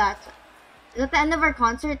won the gacha. Is that the end of our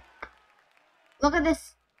concert? Look at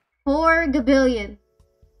this. 4 gabillion.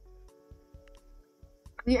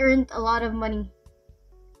 We earned a lot of money.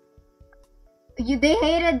 They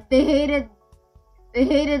hated the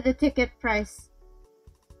ticket price.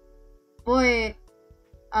 Boy,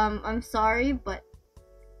 I'm sorry, but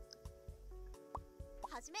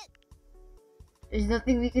there's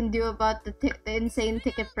nothing we can do about the insane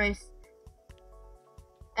ticket price.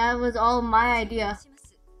 That was all my idea.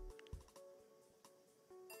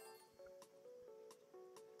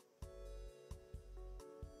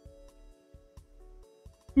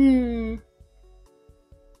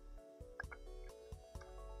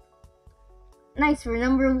 Nice, we're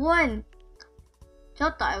number 1.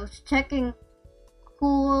 Chota, I was checking.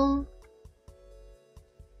 Cool.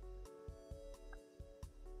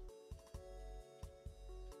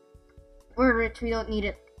 We're rich, we don't need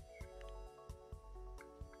it.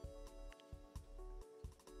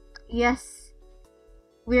 Yes,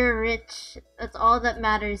 we're rich. That's all that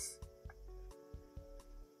matters.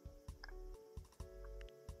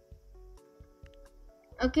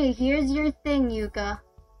 Okay, here's your thing, Yuka.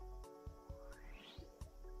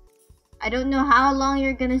 I don't know how long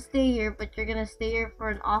you're gonna stay here, but you're gonna stay here for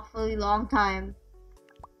an awfully long time.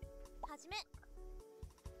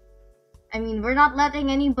 I mean, we're not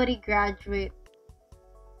letting anybody graduate.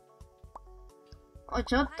 Oh,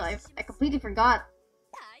 Chotto, I completely forgot.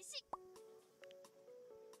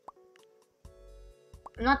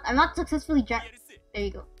 I'm not successfully There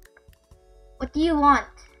you go. What do you want?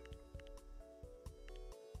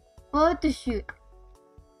 Photo shoot.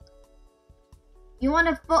 You want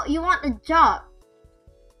a job?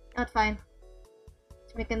 Not fine.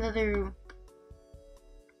 Let's make another room.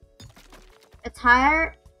 Let's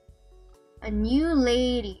hire a new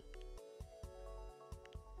lady.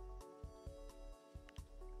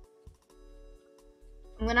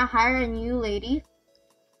 I'm gonna hire a new lady.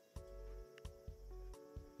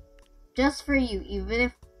 Just for you,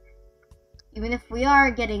 even if we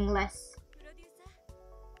are getting less.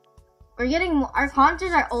 Our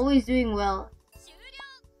concerts are always doing well.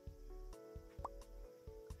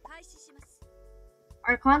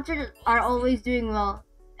 Our concerts are always doing well,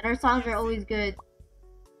 and our songs are always good.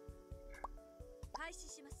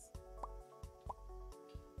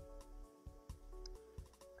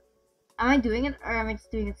 Am I doing it, or am I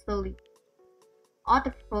just doing it slowly?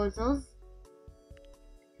 Auto proposals.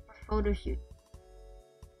 Photo shoot.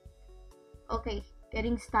 Okay,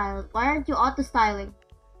 getting styled. Why aren't you auto styling?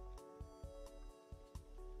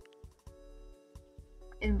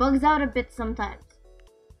 It bugs out a bit sometimes.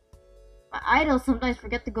 My idols sometimes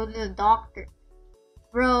forget to go to the doctor.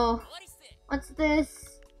 Bro, what's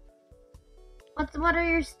this? What are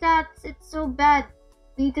your stats? It's so bad.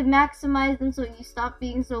 We need to maximize them so you stop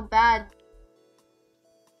being so bad.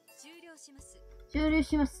 終了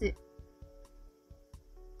します。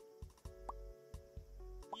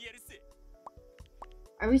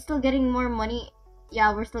Are we still getting more money?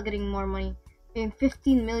 Yeah, we're still getting more money. Getting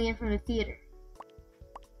 15 million from the theater.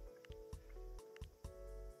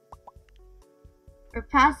 We're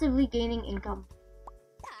passively gaining income.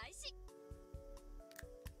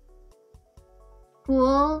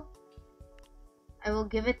 cool, I will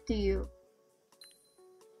give it to you.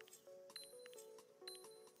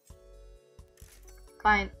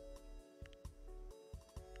 Fine.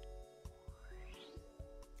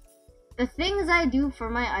 The things I do for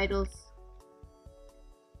my idols.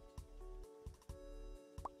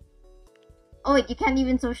 Oh wait, you can't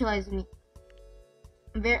even socialize with me.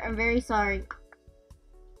 I'm very sorry.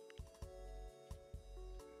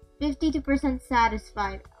 52%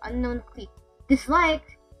 satisfied. Unknown click.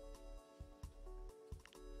 Dislike.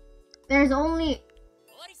 There's only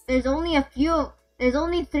a few. There's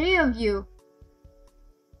only 3 of you.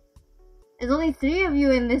 There's only 3 of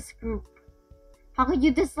you in this group. How could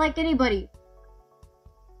you dislike anybody?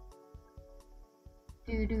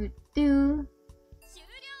 Do.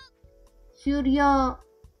 Shuryo.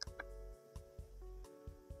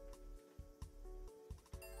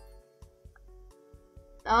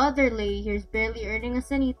 The other lady here is barely earning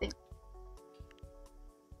us anything.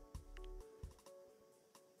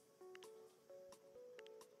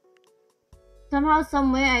 Somehow,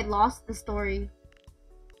 someway, I lost the story.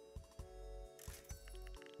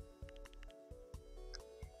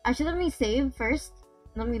 Actually, let me save first.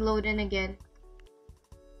 Let me load in again.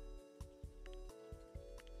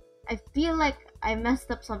 I feel like I messed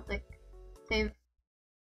up something. Save.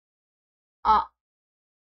 Ah.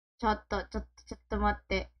 Chotto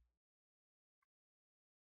matte.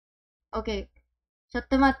 Okay.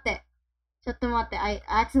 Chotto matte. I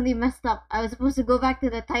accidentally messed up. I was supposed to go back to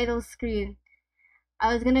the title screen.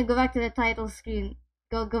 I was gonna go back to the title screen.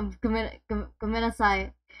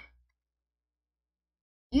 Gomenasai.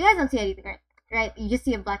 You guys don't see anything, right? Right, you just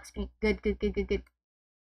see a black screen. Good.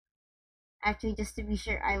 Actually, just to be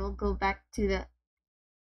sure, I will go back to the...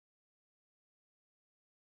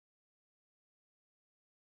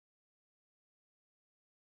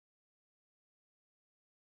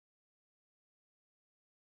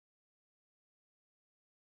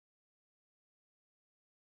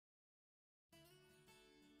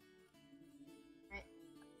 Right.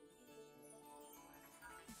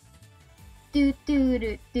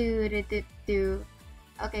 Do.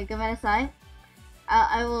 Okay, gomenasai.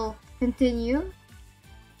 I will continue.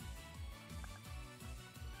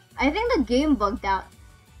 I think the game bugged out.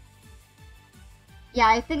 Yeah,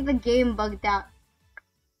 I think the game bugged out.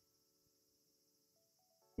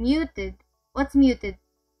 Muted? What's muted?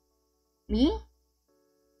 Me?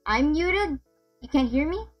 I'm muted? You can't hear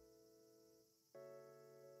me?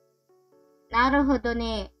 Naruhodo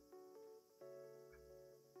ne.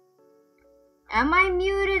 Am I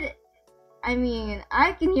muted? I mean,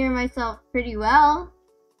 I can hear myself pretty well.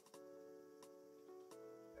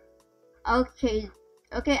 Okay,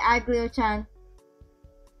 Aglio-chan.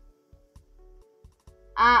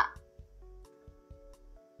 Oh,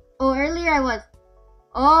 earlier I was.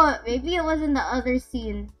 Oh, maybe it was in the other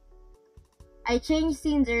scene. I changed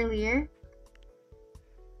scenes earlier.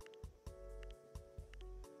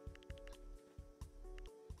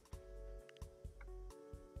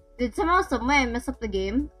 Did somehow, someway, I mess up the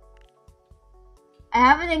game? I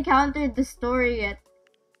haven't encountered the story yet.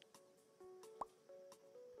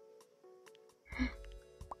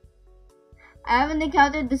 I haven't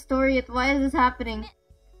encountered the story yet. Why is this happening?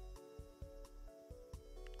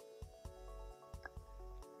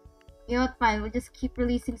 You know what? Fine. We'll just keep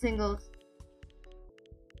releasing singles.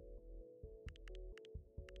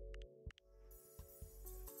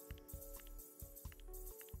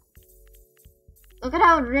 Look at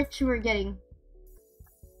how rich we're getting.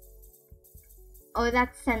 Oh,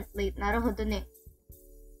 that's sent late. Naruhodo ne.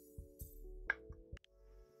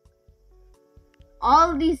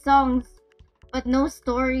 All these songs, but no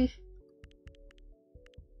story.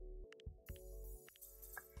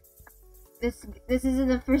 This isn't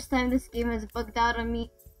the first time this game has bugged out on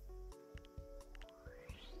me.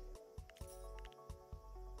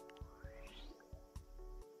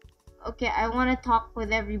 Okay, I want to talk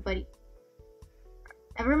with everybody.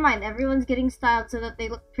 Never mind, everyone's getting styled so that they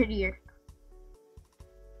look prettier.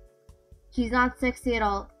 She's not sexy at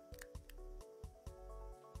all.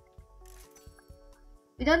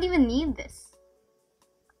 We don't even need this.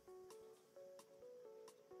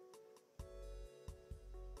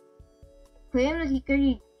 Claim that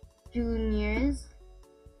Hikari Juniors.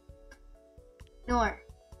 Nor.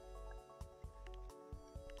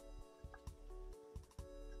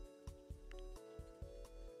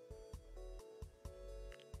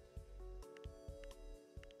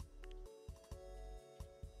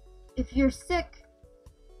 If you're sick,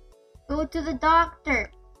 go to the doctor.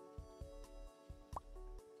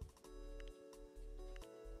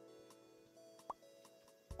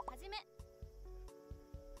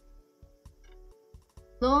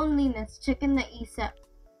 Lone loneliness. Chicken na isip.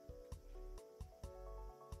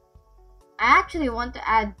 I actually want to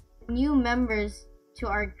add new members to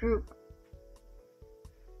our group,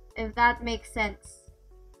 if that makes sense.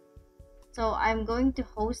 So I'm going to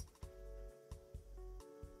host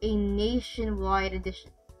a nationwide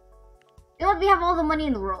edition. You know what? We have all the money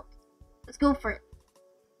in the world. Let's go for it.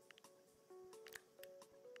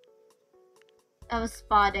 That was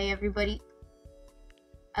spa day, everybody.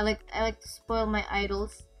 I like to spoil my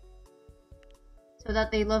idols so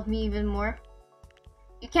that they love me even more.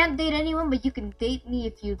 You can't date anyone, but you can date me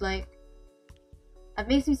if you'd like. That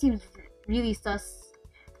makes me seem really sus.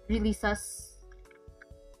 Really sus.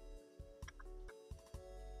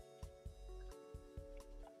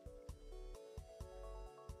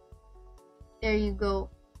 There you go.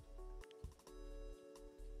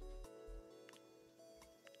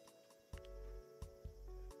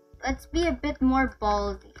 Let's be a bit more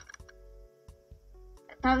baldy.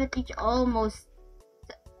 Let's have it reach almost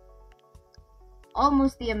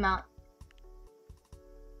the amount.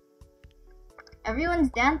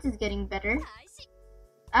 Everyone's dance is getting better.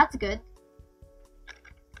 That's good.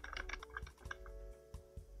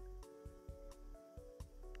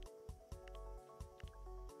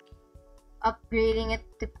 Upgrading it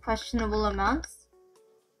to questionable amounts.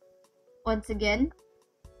 Once again.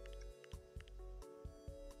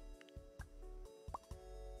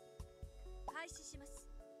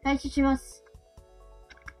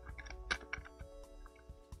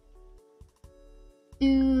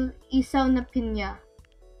 Do isaw na pinya.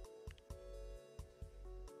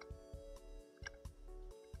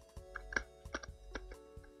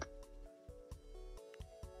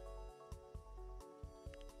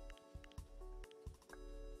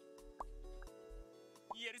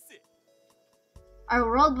 Our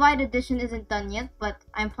worldwide edition isn't done yet, but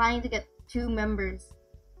I'm planning to get 2 members.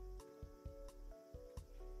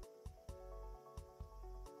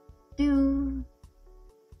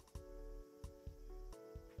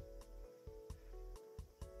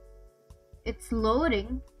 It's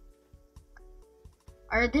loading.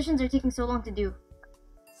 Our editions are taking so long to do.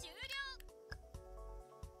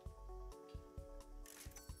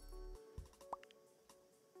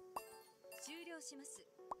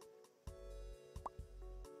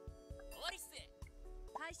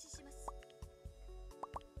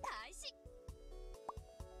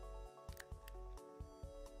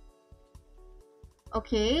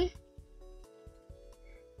 Okay.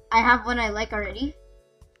 I have one I like already.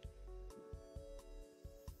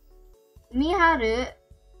 Miharu.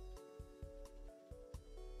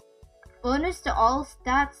 Bonus to all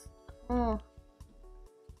stats. Oh.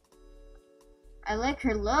 I like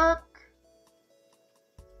her look.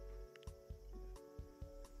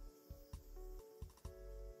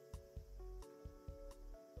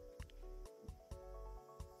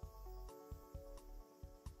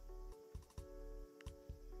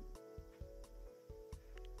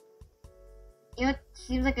 You know,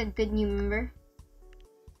 seems like a good new member.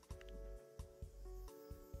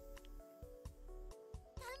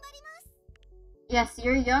 Yes,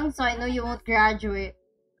 you're young, so I know you won't graduate.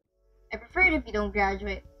 I prefer it if you don't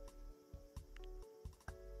graduate.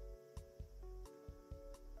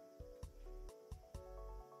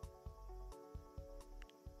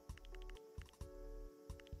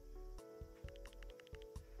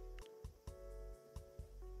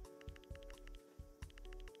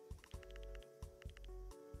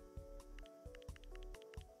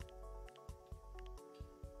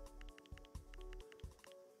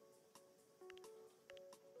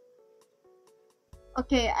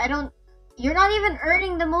 Okay, you're not even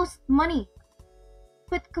earning the most money.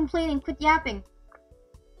 Quit complaining, quit yapping.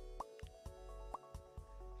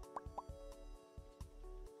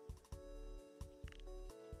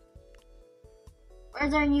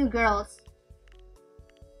 Where's our new girls?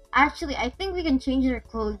 Actually, I think we can change their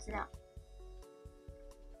clothes now.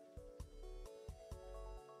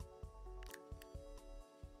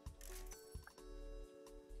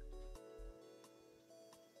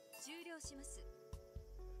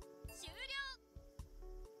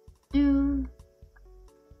 Dude,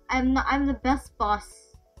 I'm the best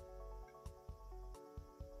boss.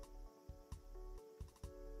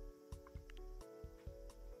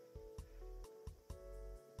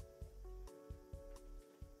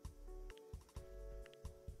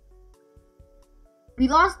 We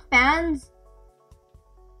lost fans.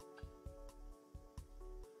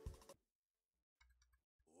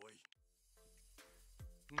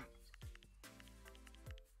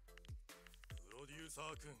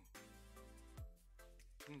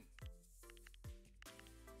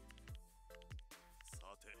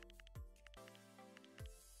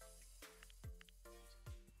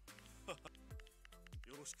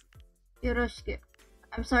 Yoroshiku.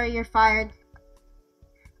 I'm sorry, you're fired.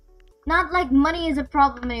 Not like money is a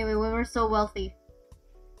problem anyway when we're so wealthy.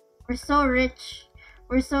 We're so rich.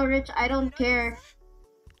 We're so rich, I don't care.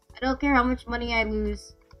 I don't care how much money I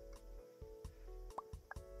lose.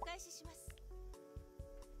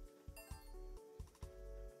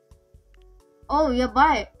 Oh,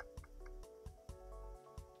 yabai.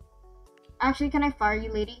 Actually, can I fire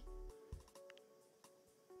you, lady?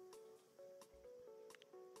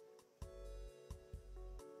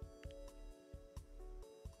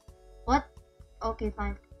 What? Okay,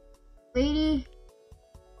 fine. Lady,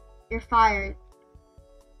 you're fired.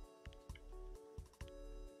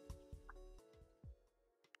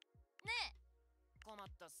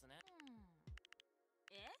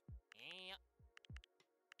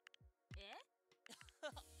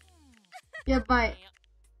 Yeah, bye.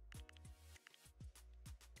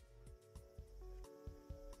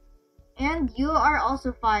 And you are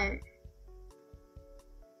also fired.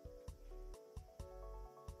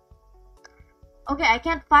 Okay, I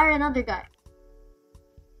can't fire another guy.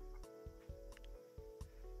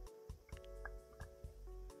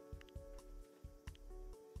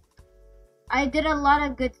 I did a lot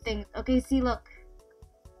of good things. Okay, see, look.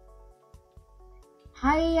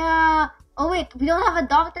 Hiya. Oh wait, we don't have a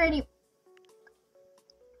doctor any.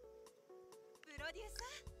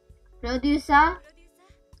 Producer?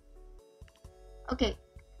 Okay.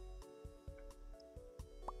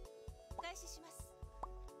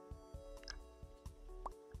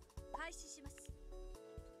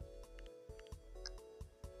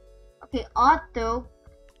 Okay, auto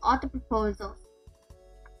proposals.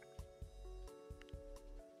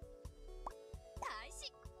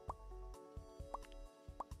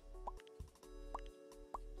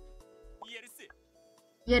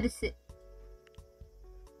 Yes.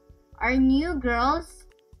 Our new girls.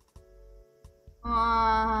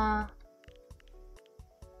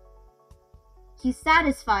 He's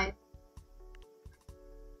satisfied.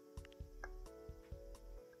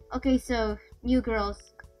 Okay, so new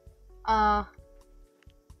girls.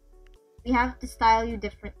 We have to style you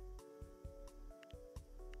different.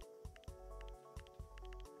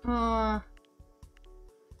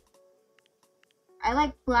 I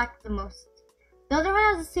like black the most. The other one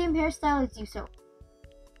has the same hairstyle as you, so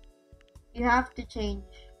you have to change.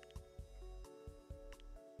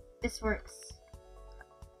 This works.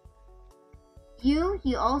 You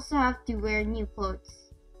also have to wear new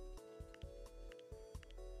clothes.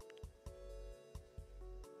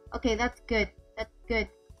 Okay, that's good. That's good.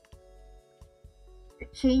 You're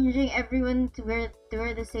changing everyone to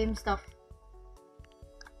wear the same stuff.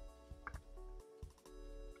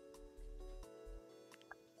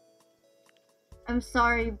 I'm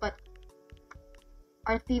sorry, but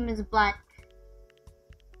our theme is black.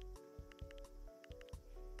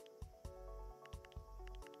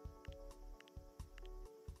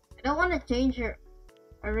 I don't want to change your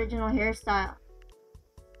original hairstyle.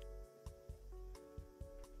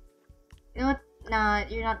 You know what? Nah,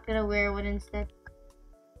 you're not gonna wear one instead.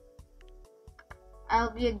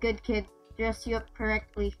 I'll be a good kid. Dress you up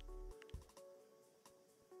correctly.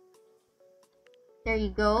 There you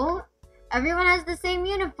go. Everyone has the same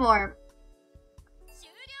uniform.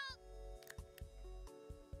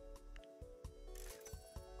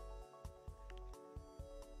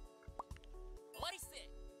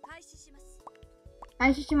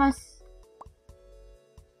 Kaishishimasu.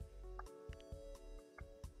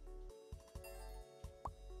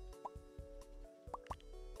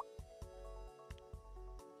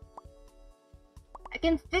 I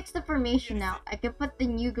can fix the formation now. I can put the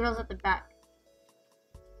new girls at the back.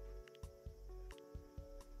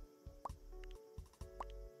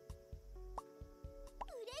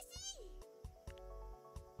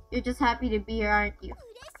 You're just happy to be here, aren't you?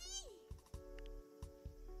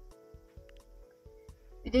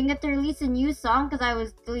 We didn't get to release a new song because I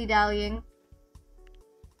was dilly-dallying.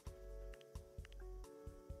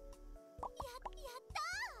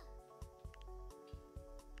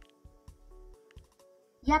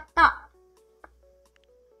 Yatta!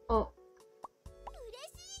 Oh.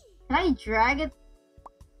 Can I drag it?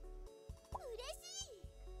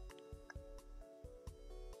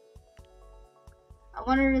 I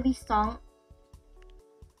want to release song.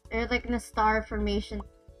 They're like in a star formation.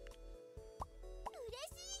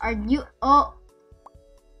 Our new oh.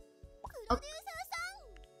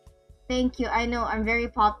 Thank you. I know I'm very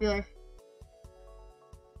popular.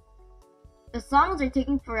 The songs are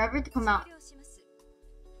taking forever to come out.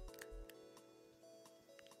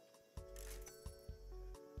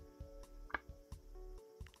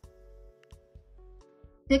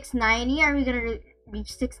 690? Are we gonna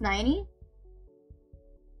reach 690?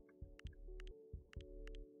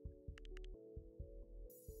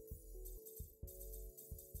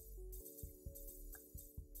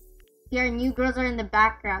 Here, new girls are in the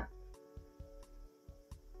background.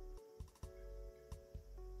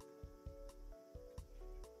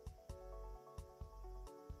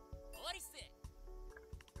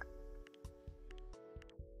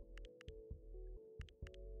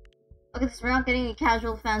 Look at this, we're not getting any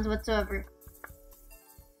casual fans whatsoever.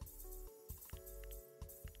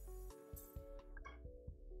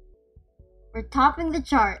 We're topping the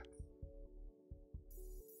chart.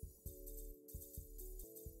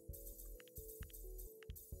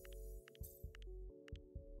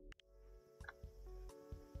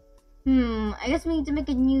 I guess we need to make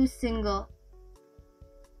a new single.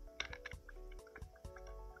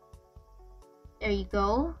 There you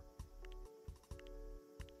go.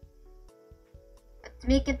 Let's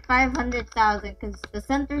make it 500,000 because the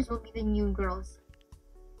centers will be the new girls.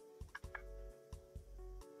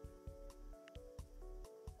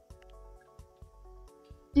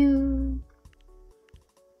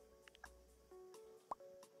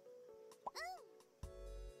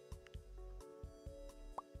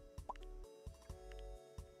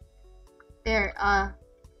 There,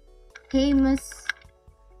 famous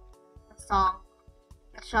song.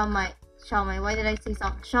 Shamai. Why did I say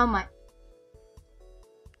song? Shamai.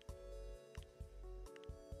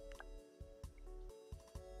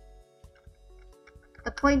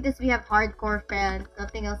 The point is we have hardcore fans.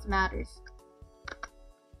 Nothing else matters.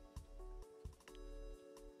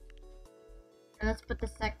 And let's put the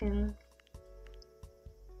second.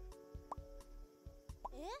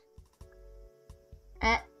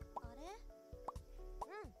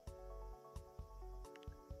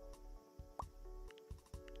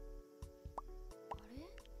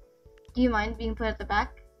 Do you mind being put at the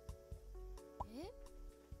back?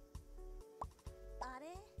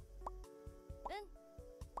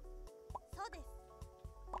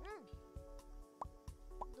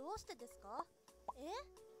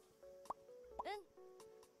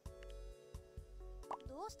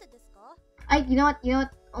 You know what,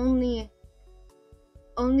 only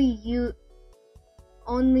you,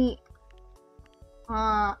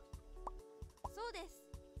 why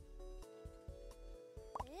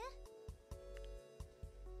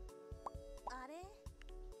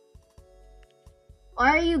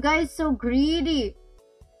are you guys so greedy?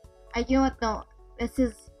 You know what, no, this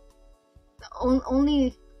is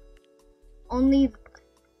only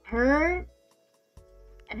her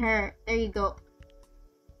and her. There you go.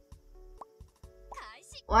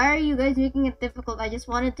 Why are you guys making it difficult? I just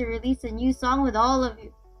wanted to release a new song with all of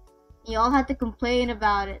you. You all had to complain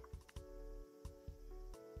about it.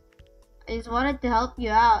 I just wanted to help you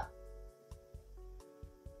out.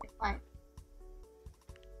 Fine.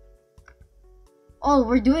 Oh,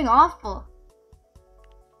 we're doing awful.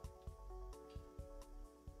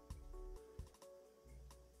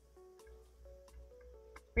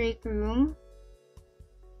 Break room.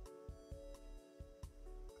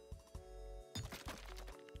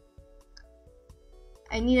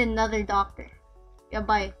 I need another doctor. Yeah,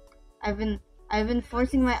 bye. I've been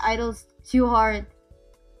forcing my idols too hard.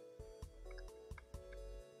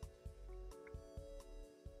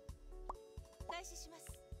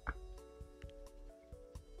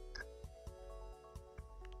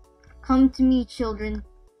 Come to me, children.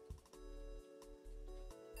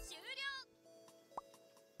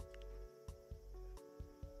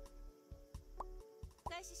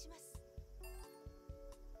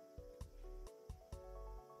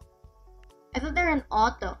 I thought they're an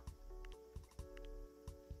auto.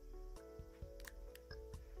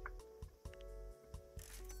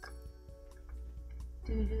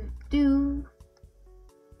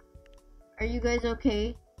 Are you guys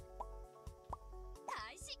okay?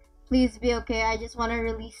 Please be okay. I just want to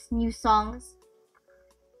release new songs.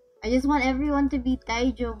 I just want everyone to be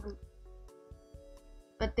daijobu.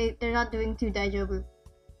 But they're not doing too daijobu.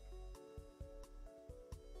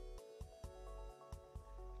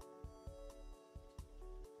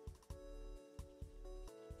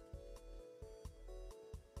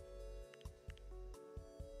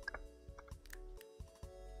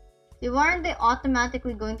 Why aren't they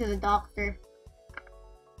automatically going to the doctor?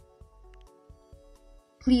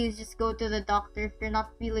 Please just go to the doctor if you're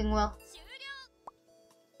not feeling well.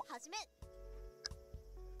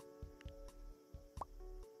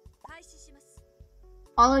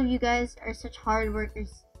 All of you guys are such hard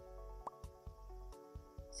workers.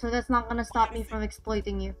 So that's not gonna stop me from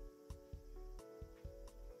exploiting you.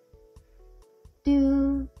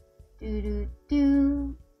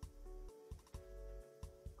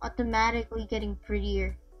 Automatically getting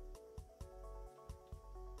prettier.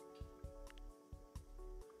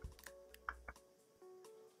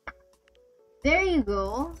 There you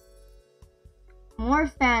go. more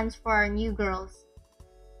fans for our new girls.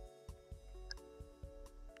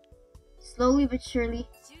 Slowly but surely.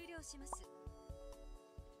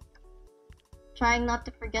 Trying not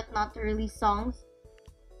to forget not to release songs.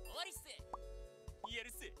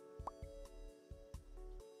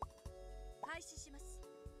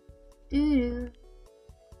 Doo-doo.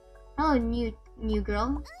 Hello, new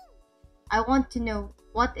girl. I want to know,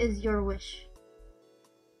 what is your wish?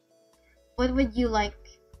 What would you like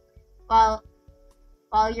while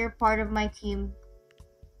you're part of my team?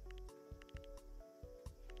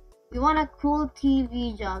 We want a cool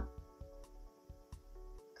TV job.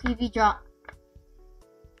 TV drop.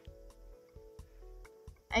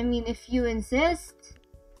 I mean, if you insist,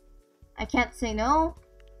 I can't say no.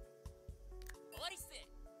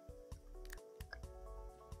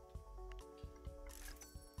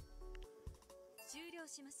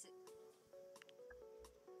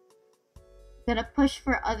 Gonna push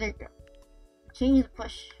for other girl. Change the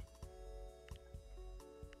push.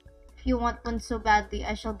 If you want one so badly,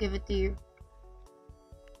 I shall give it to you.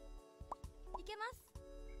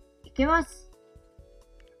 Ikemasu.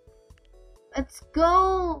 Let's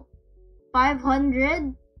go.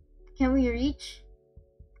 500. Can we reach?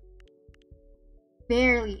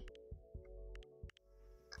 Barely.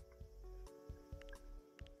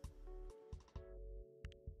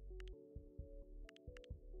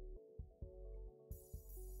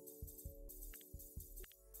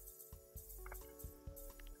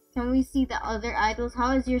 Can we see the other idols?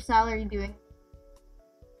 How is your salary doing?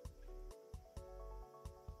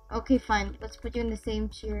 Okay, fine. Let's put you in the same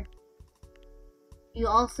tier. You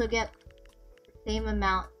also get the same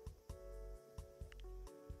amount.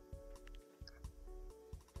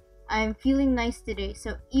 I'm feeling nice today,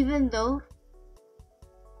 so even though...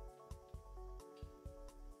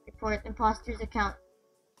 Report imposter's account.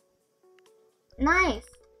 Nice!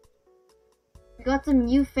 We got some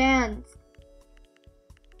new fans.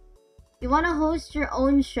 You want to host your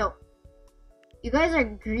own show. You guys are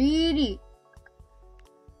greedy.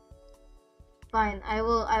 Fine, I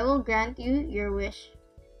will grant you your wish.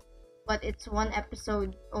 But it's one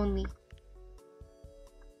episode only.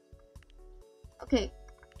 Okay.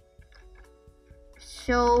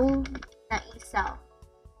 Show na isa.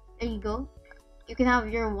 There you go. You can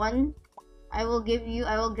have your one. I will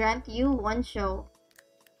grant you one show.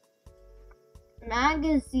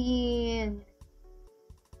 Magazine.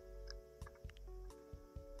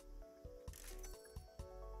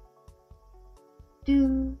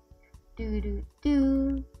 Do.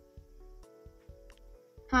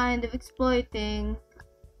 Kind of exploiting.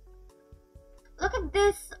 Look at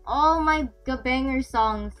this! All my gabanger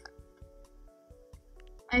songs.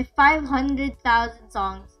 My 500,000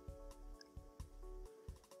 songs.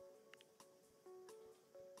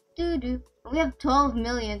 We have 12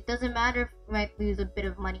 million. Doesn't matter if we might lose a bit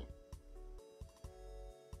of money.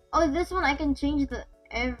 Oh, this one I can change the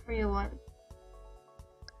everyone.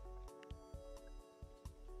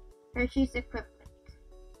 Purchase equipment.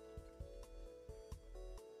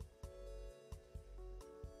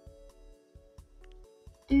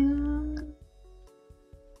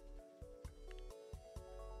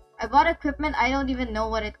 I bought equipment, I don't even know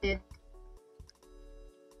what it did.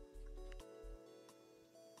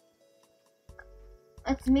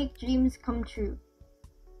 Let's make dreams come true.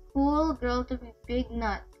 Cool girl to be big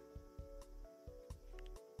nut.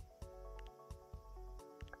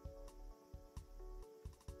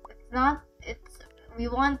 We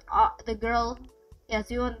want the girl, yes,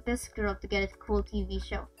 we want this girl to get a cool TV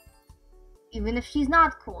show. Even if she's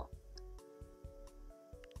not cool.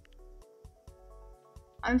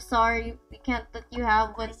 I'm sorry, we can't let you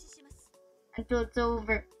have one until it's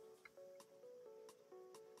over.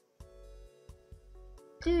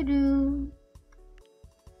 Should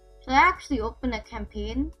I actually open a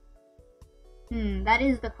campaign? That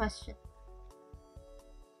is the question.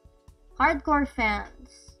 Hardcore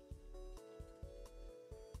fans.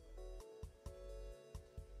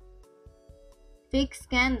 Fake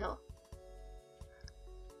scandal.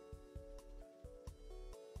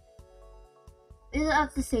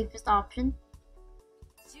 That's the safest option.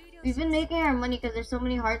 We've been making our money because there's so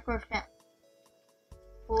many hardcore fans.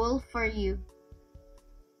 Cool for you.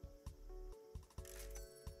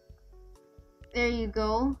 There you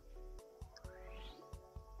go.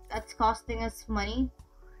 That's costing us money.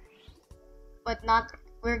 But not,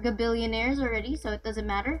 we're gabillionaires already, so it doesn't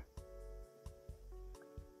matter.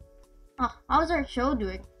 Oh, how's our show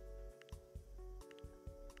doing?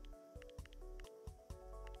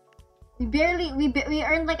 We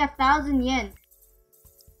earned like 1,000 yen.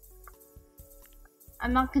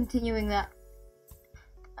 I'm not continuing that.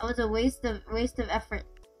 That was a waste of effort.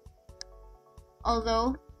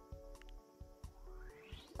 Although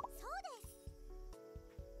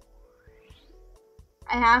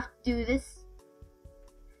I have to do this.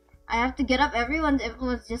 I have to get up everyone's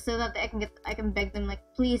influence just so that I can beg them, like,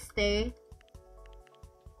 please stay.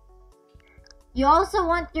 You also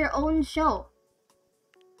want your own show.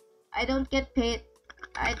 I don't get paid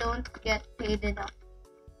enough.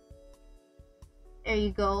 There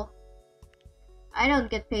you go. I don't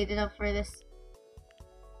get paid enough for this.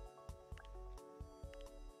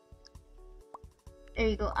 There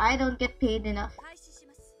you go. I don't get paid enough.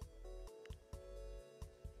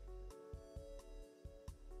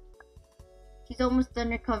 He's almost done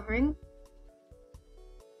recovering.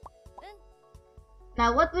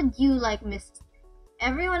 Now, what would you like, miss?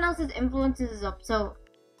 Everyone else's influence is up, so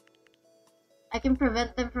I can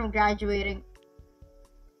prevent them from graduating.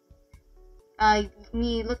 Look at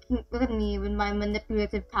me with my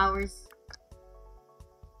manipulative powers.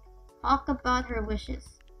 Talk about her wishes.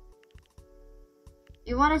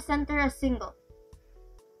 You want to send her a single.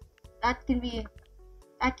 That can be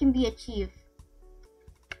achieved.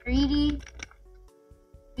 Greedy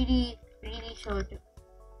shoujo.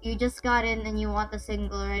 You just got in and you want the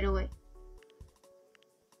single right away.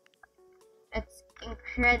 That's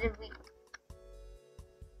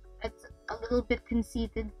a little bit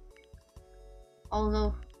conceited.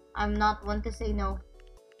 Although, I'm not one to say no.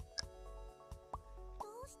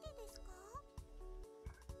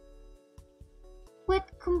 Quit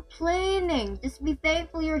complaining! Just be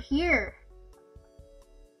thankful you're here.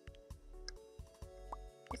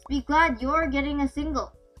 Just be glad you're getting a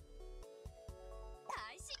single.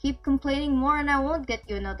 Keep complaining more and I won't get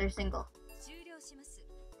you another single.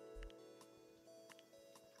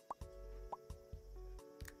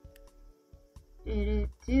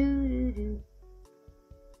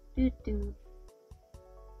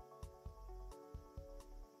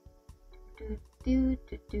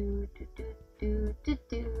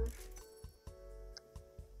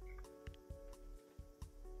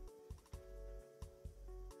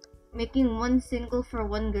 Making one single for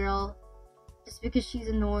one girl just because she's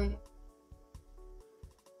annoying.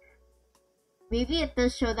 Maybe it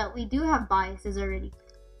does show that we do have biases already.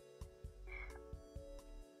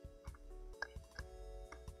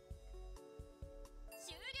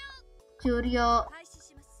 Churyo.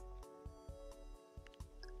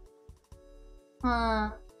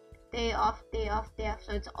 Day off.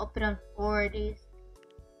 So it's open on 4 days.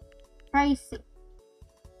 Pricing.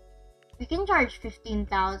 We can charge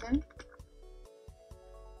 15,000.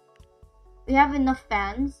 We have enough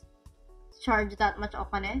fans to charge that much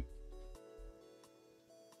okane.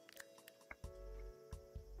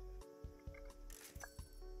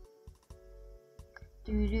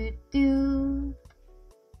 Do.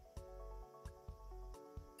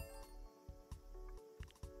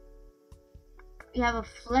 We have a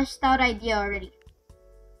fleshed out idea already.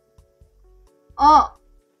 Oh!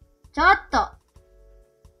 Chatto!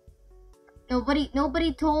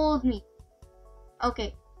 Nobody told me.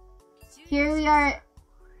 Okay. Here we are.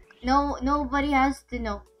 Nobody has to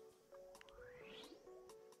know.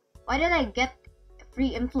 Why did I get free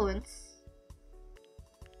influence?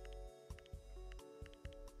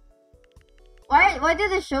 Why do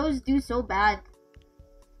the shows do so bad?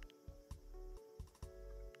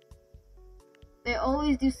 They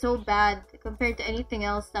always do so bad compared to anything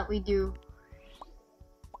else that we do.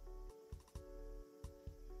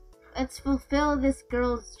 Let's fulfill this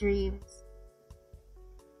girl's dreams.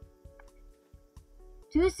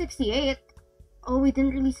 268? Oh, we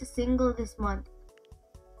didn't release a single this month.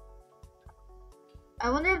 I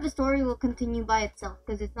wonder if the story will continue by itself,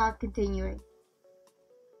 because it's not continuing.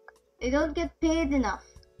 They don't get paid enough.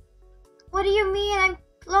 What do you mean?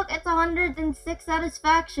 Look, it's 106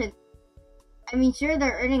 satisfaction. I mean, sure,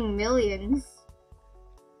 they're earning millions.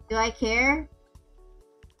 Do I care?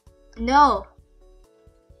 No.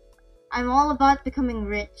 I'm all about becoming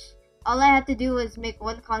rich. All I had to do was make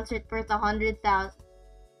one concert worth 100,000.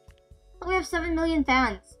 We have 7 million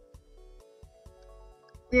fans.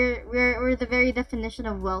 We're the very definition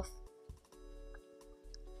of wealth.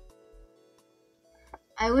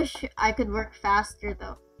 I wish I could work faster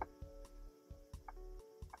though.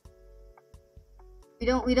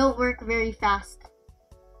 We don't work very fast.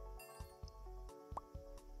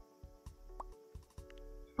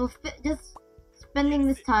 Just spending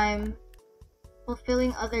this time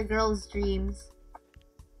fulfilling other girls' dreams.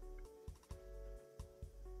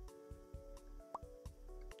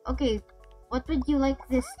 Okay, what would you like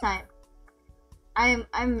this time?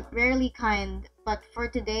 I'm rarely kind, but for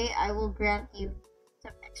today I will grant you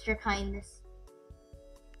some extra kindness.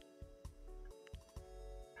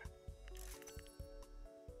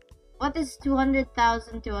 What is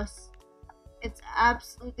 200,000 to us? It's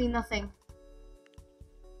absolutely nothing.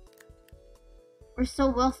 We're so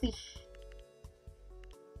wealthy.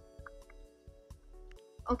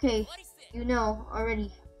 Okay, you know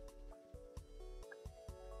already.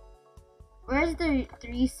 Where's the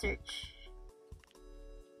research?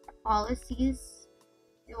 Policies?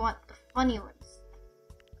 We want the funny ones.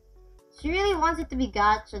 She really wants it to be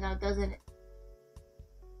gacha now, doesn't it?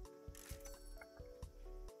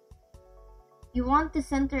 You want to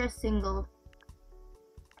center a single.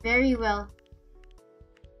 Very well.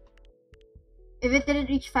 If it didn't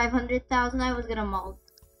reach 500,000, I was gonna mold.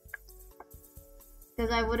 Because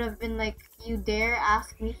I would have been like, you dare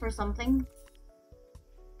ask me for something?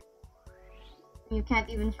 You can't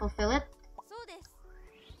even fulfill it?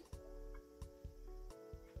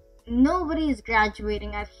 Nobody is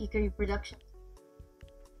graduating at Hikari Productions.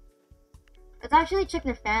 Let's actually check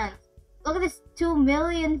their fans. Look at this, 2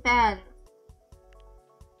 million fans.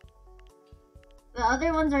 The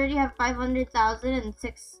other ones already have 500,000 and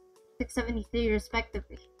 673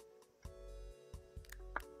 respectively.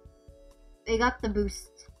 They got the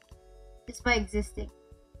boost just by existing.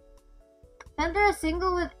 Center a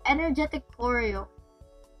single with energetic choreo.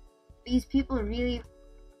 These people are really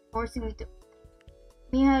forcing me to.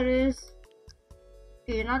 Miharu's.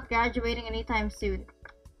 Okay, you're not graduating anytime soon.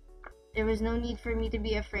 There was no need for me to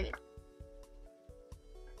be afraid.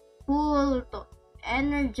 Cool.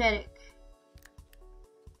 Energetic.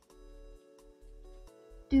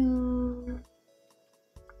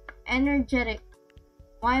 Energetic.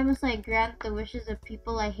 Why must I grant the wishes of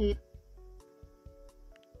people I hate?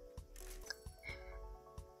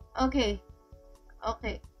 Okay.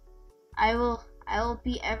 I will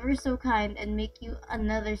be ever so kind and make you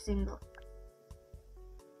another single.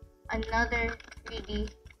 Another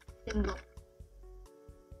 3D single.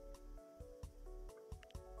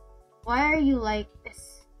 Why are you like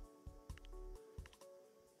this?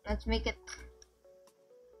 Let's make it.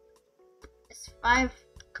 It's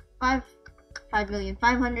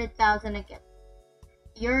 500,000 again.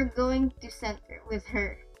 You're going to center with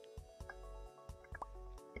her.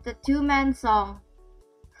 It's a 2-man song,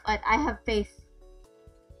 but I have faith.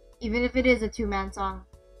 Even if it is a 2-man song.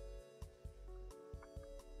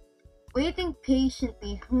 Waiting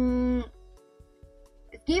patiently.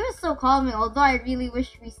 This game is so calming, although I really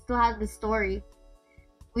wish we still had the story.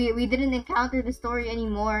 We didn't encounter the story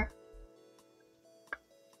anymore.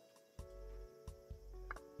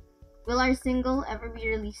 Will our single ever be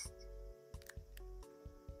released?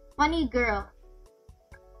 Funny girl.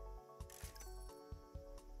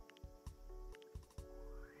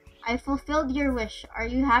 I fulfilled your wish. Are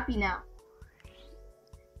you happy now?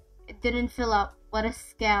 It didn't fill up. What a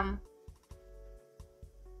scam.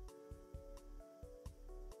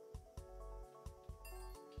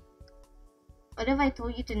 What if I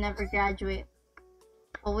told you to never graduate?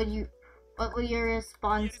 What would your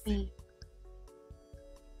response be?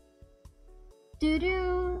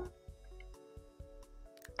 Doo-doo.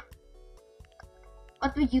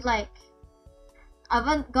 What would you like?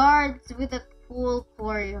 Avant-garde with a cool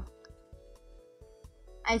choreo.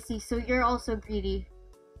 I see, so you're also greedy.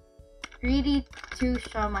 Greedy to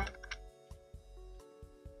Shomai.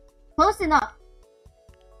 Close enough.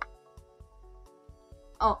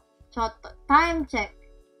 Oh, chotto. Time check.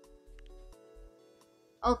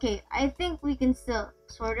 Okay, I think we can still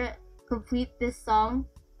sorta complete this song.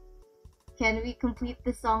 Can we complete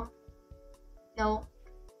this song? No.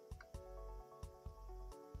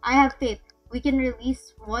 I have faith. We can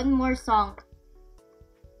release one more song.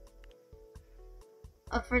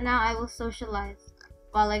 But for now, I will socialize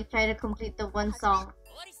while I try to complete the one song.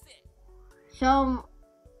 Show.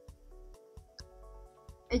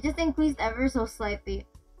 It just increased ever so slightly.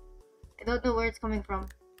 I don't know where it's coming from.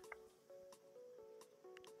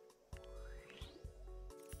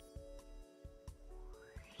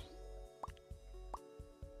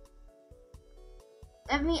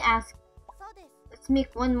 Let me ask. Let's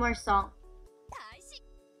make one more song.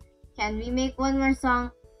 Can we make one more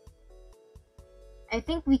song? I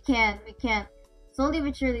think we can. We can. Slowly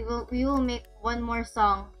but surely, we will make one more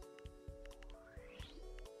song.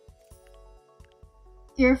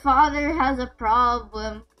 Your father has a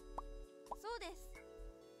problem.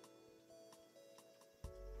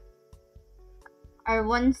 Our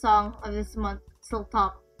one song of this month still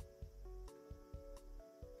top.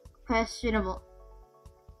 Questionable.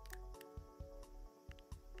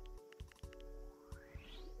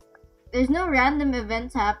 There's no random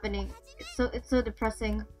events happening. It's so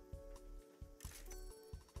depressing.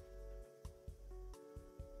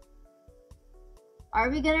 Are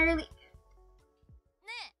we gonna really?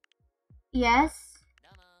 Yes.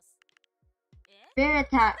 Bear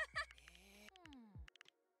attack.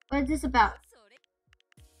 What is this about?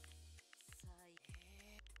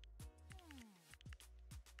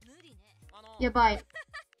 Yeah, bye.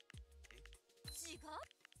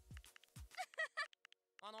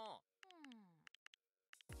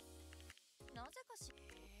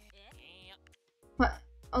 But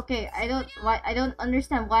okay, I don't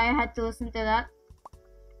understand why I had to listen to that.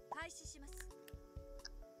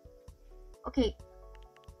 Okay.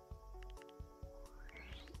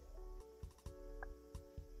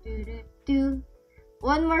 Do.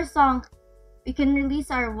 One more song. We can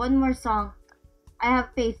release our one more song. I have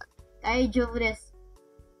faith. Daijoubu desu.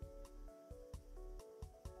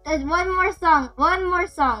 There's one more song. One more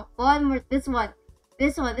song. One more. This one.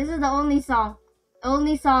 This one. This is the only song. The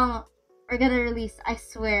only song we're gonna release. I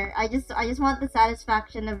swear. I just want the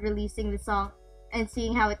satisfaction of releasing the song and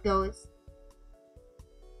seeing how it goes.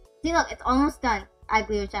 See, look, it's almost done.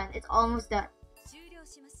 Aglio-chan, it's almost done.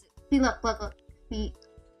 See, look. See,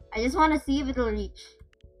 I just want to see if it'll reach.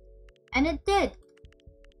 And it did.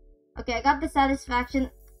 Okay, I got the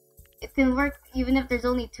satisfaction. It can work even if there's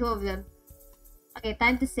only 2 of them. Okay,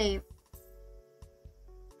 time to save.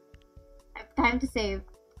 Time to save.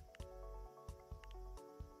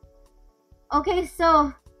 Okay,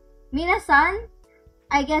 so minasan,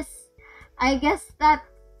 I guess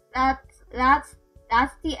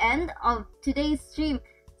that's the end of today's stream.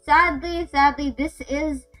 Sadly, this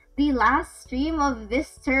is the last stream of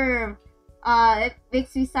this term. It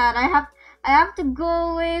makes me sad. I have to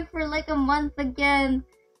go away for like a month again.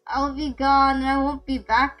 I'll be gone and I won't be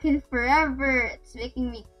back in forever. It's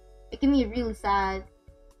making me really sad.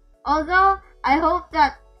 Although I hope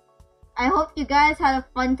you guys had a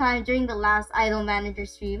fun time during the last Idol Manager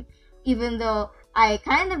stream, even though I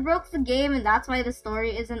kind of broke the game and that's why the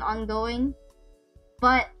story isn't ongoing.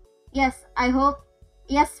 But yes,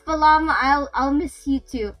 yes, Palama, I'll miss you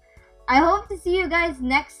too. I hope to see you guys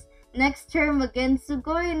next term again.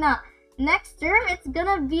 Sugoi na. Next term, it's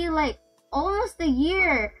gonna be like almost a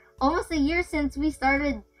year since we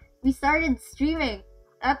started streaming.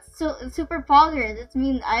 That's so super poggers. It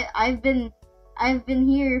means I've been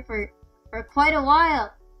here for quite a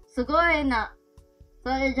while. Sugoi na.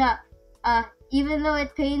 So even though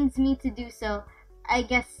it pains me to do so, I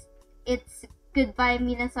guess it's goodbye,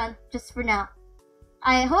 minasan, just for now.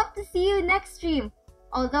 I hope to see you next stream,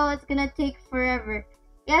 although it's gonna take forever.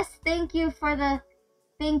 Yes, thank you,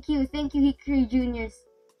 Hikari Juniors.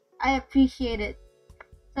 I appreciate it.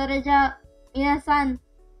 それじゃあ、皆さん、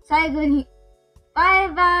最後に、バイ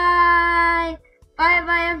バイ! Bye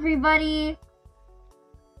bye, everybody!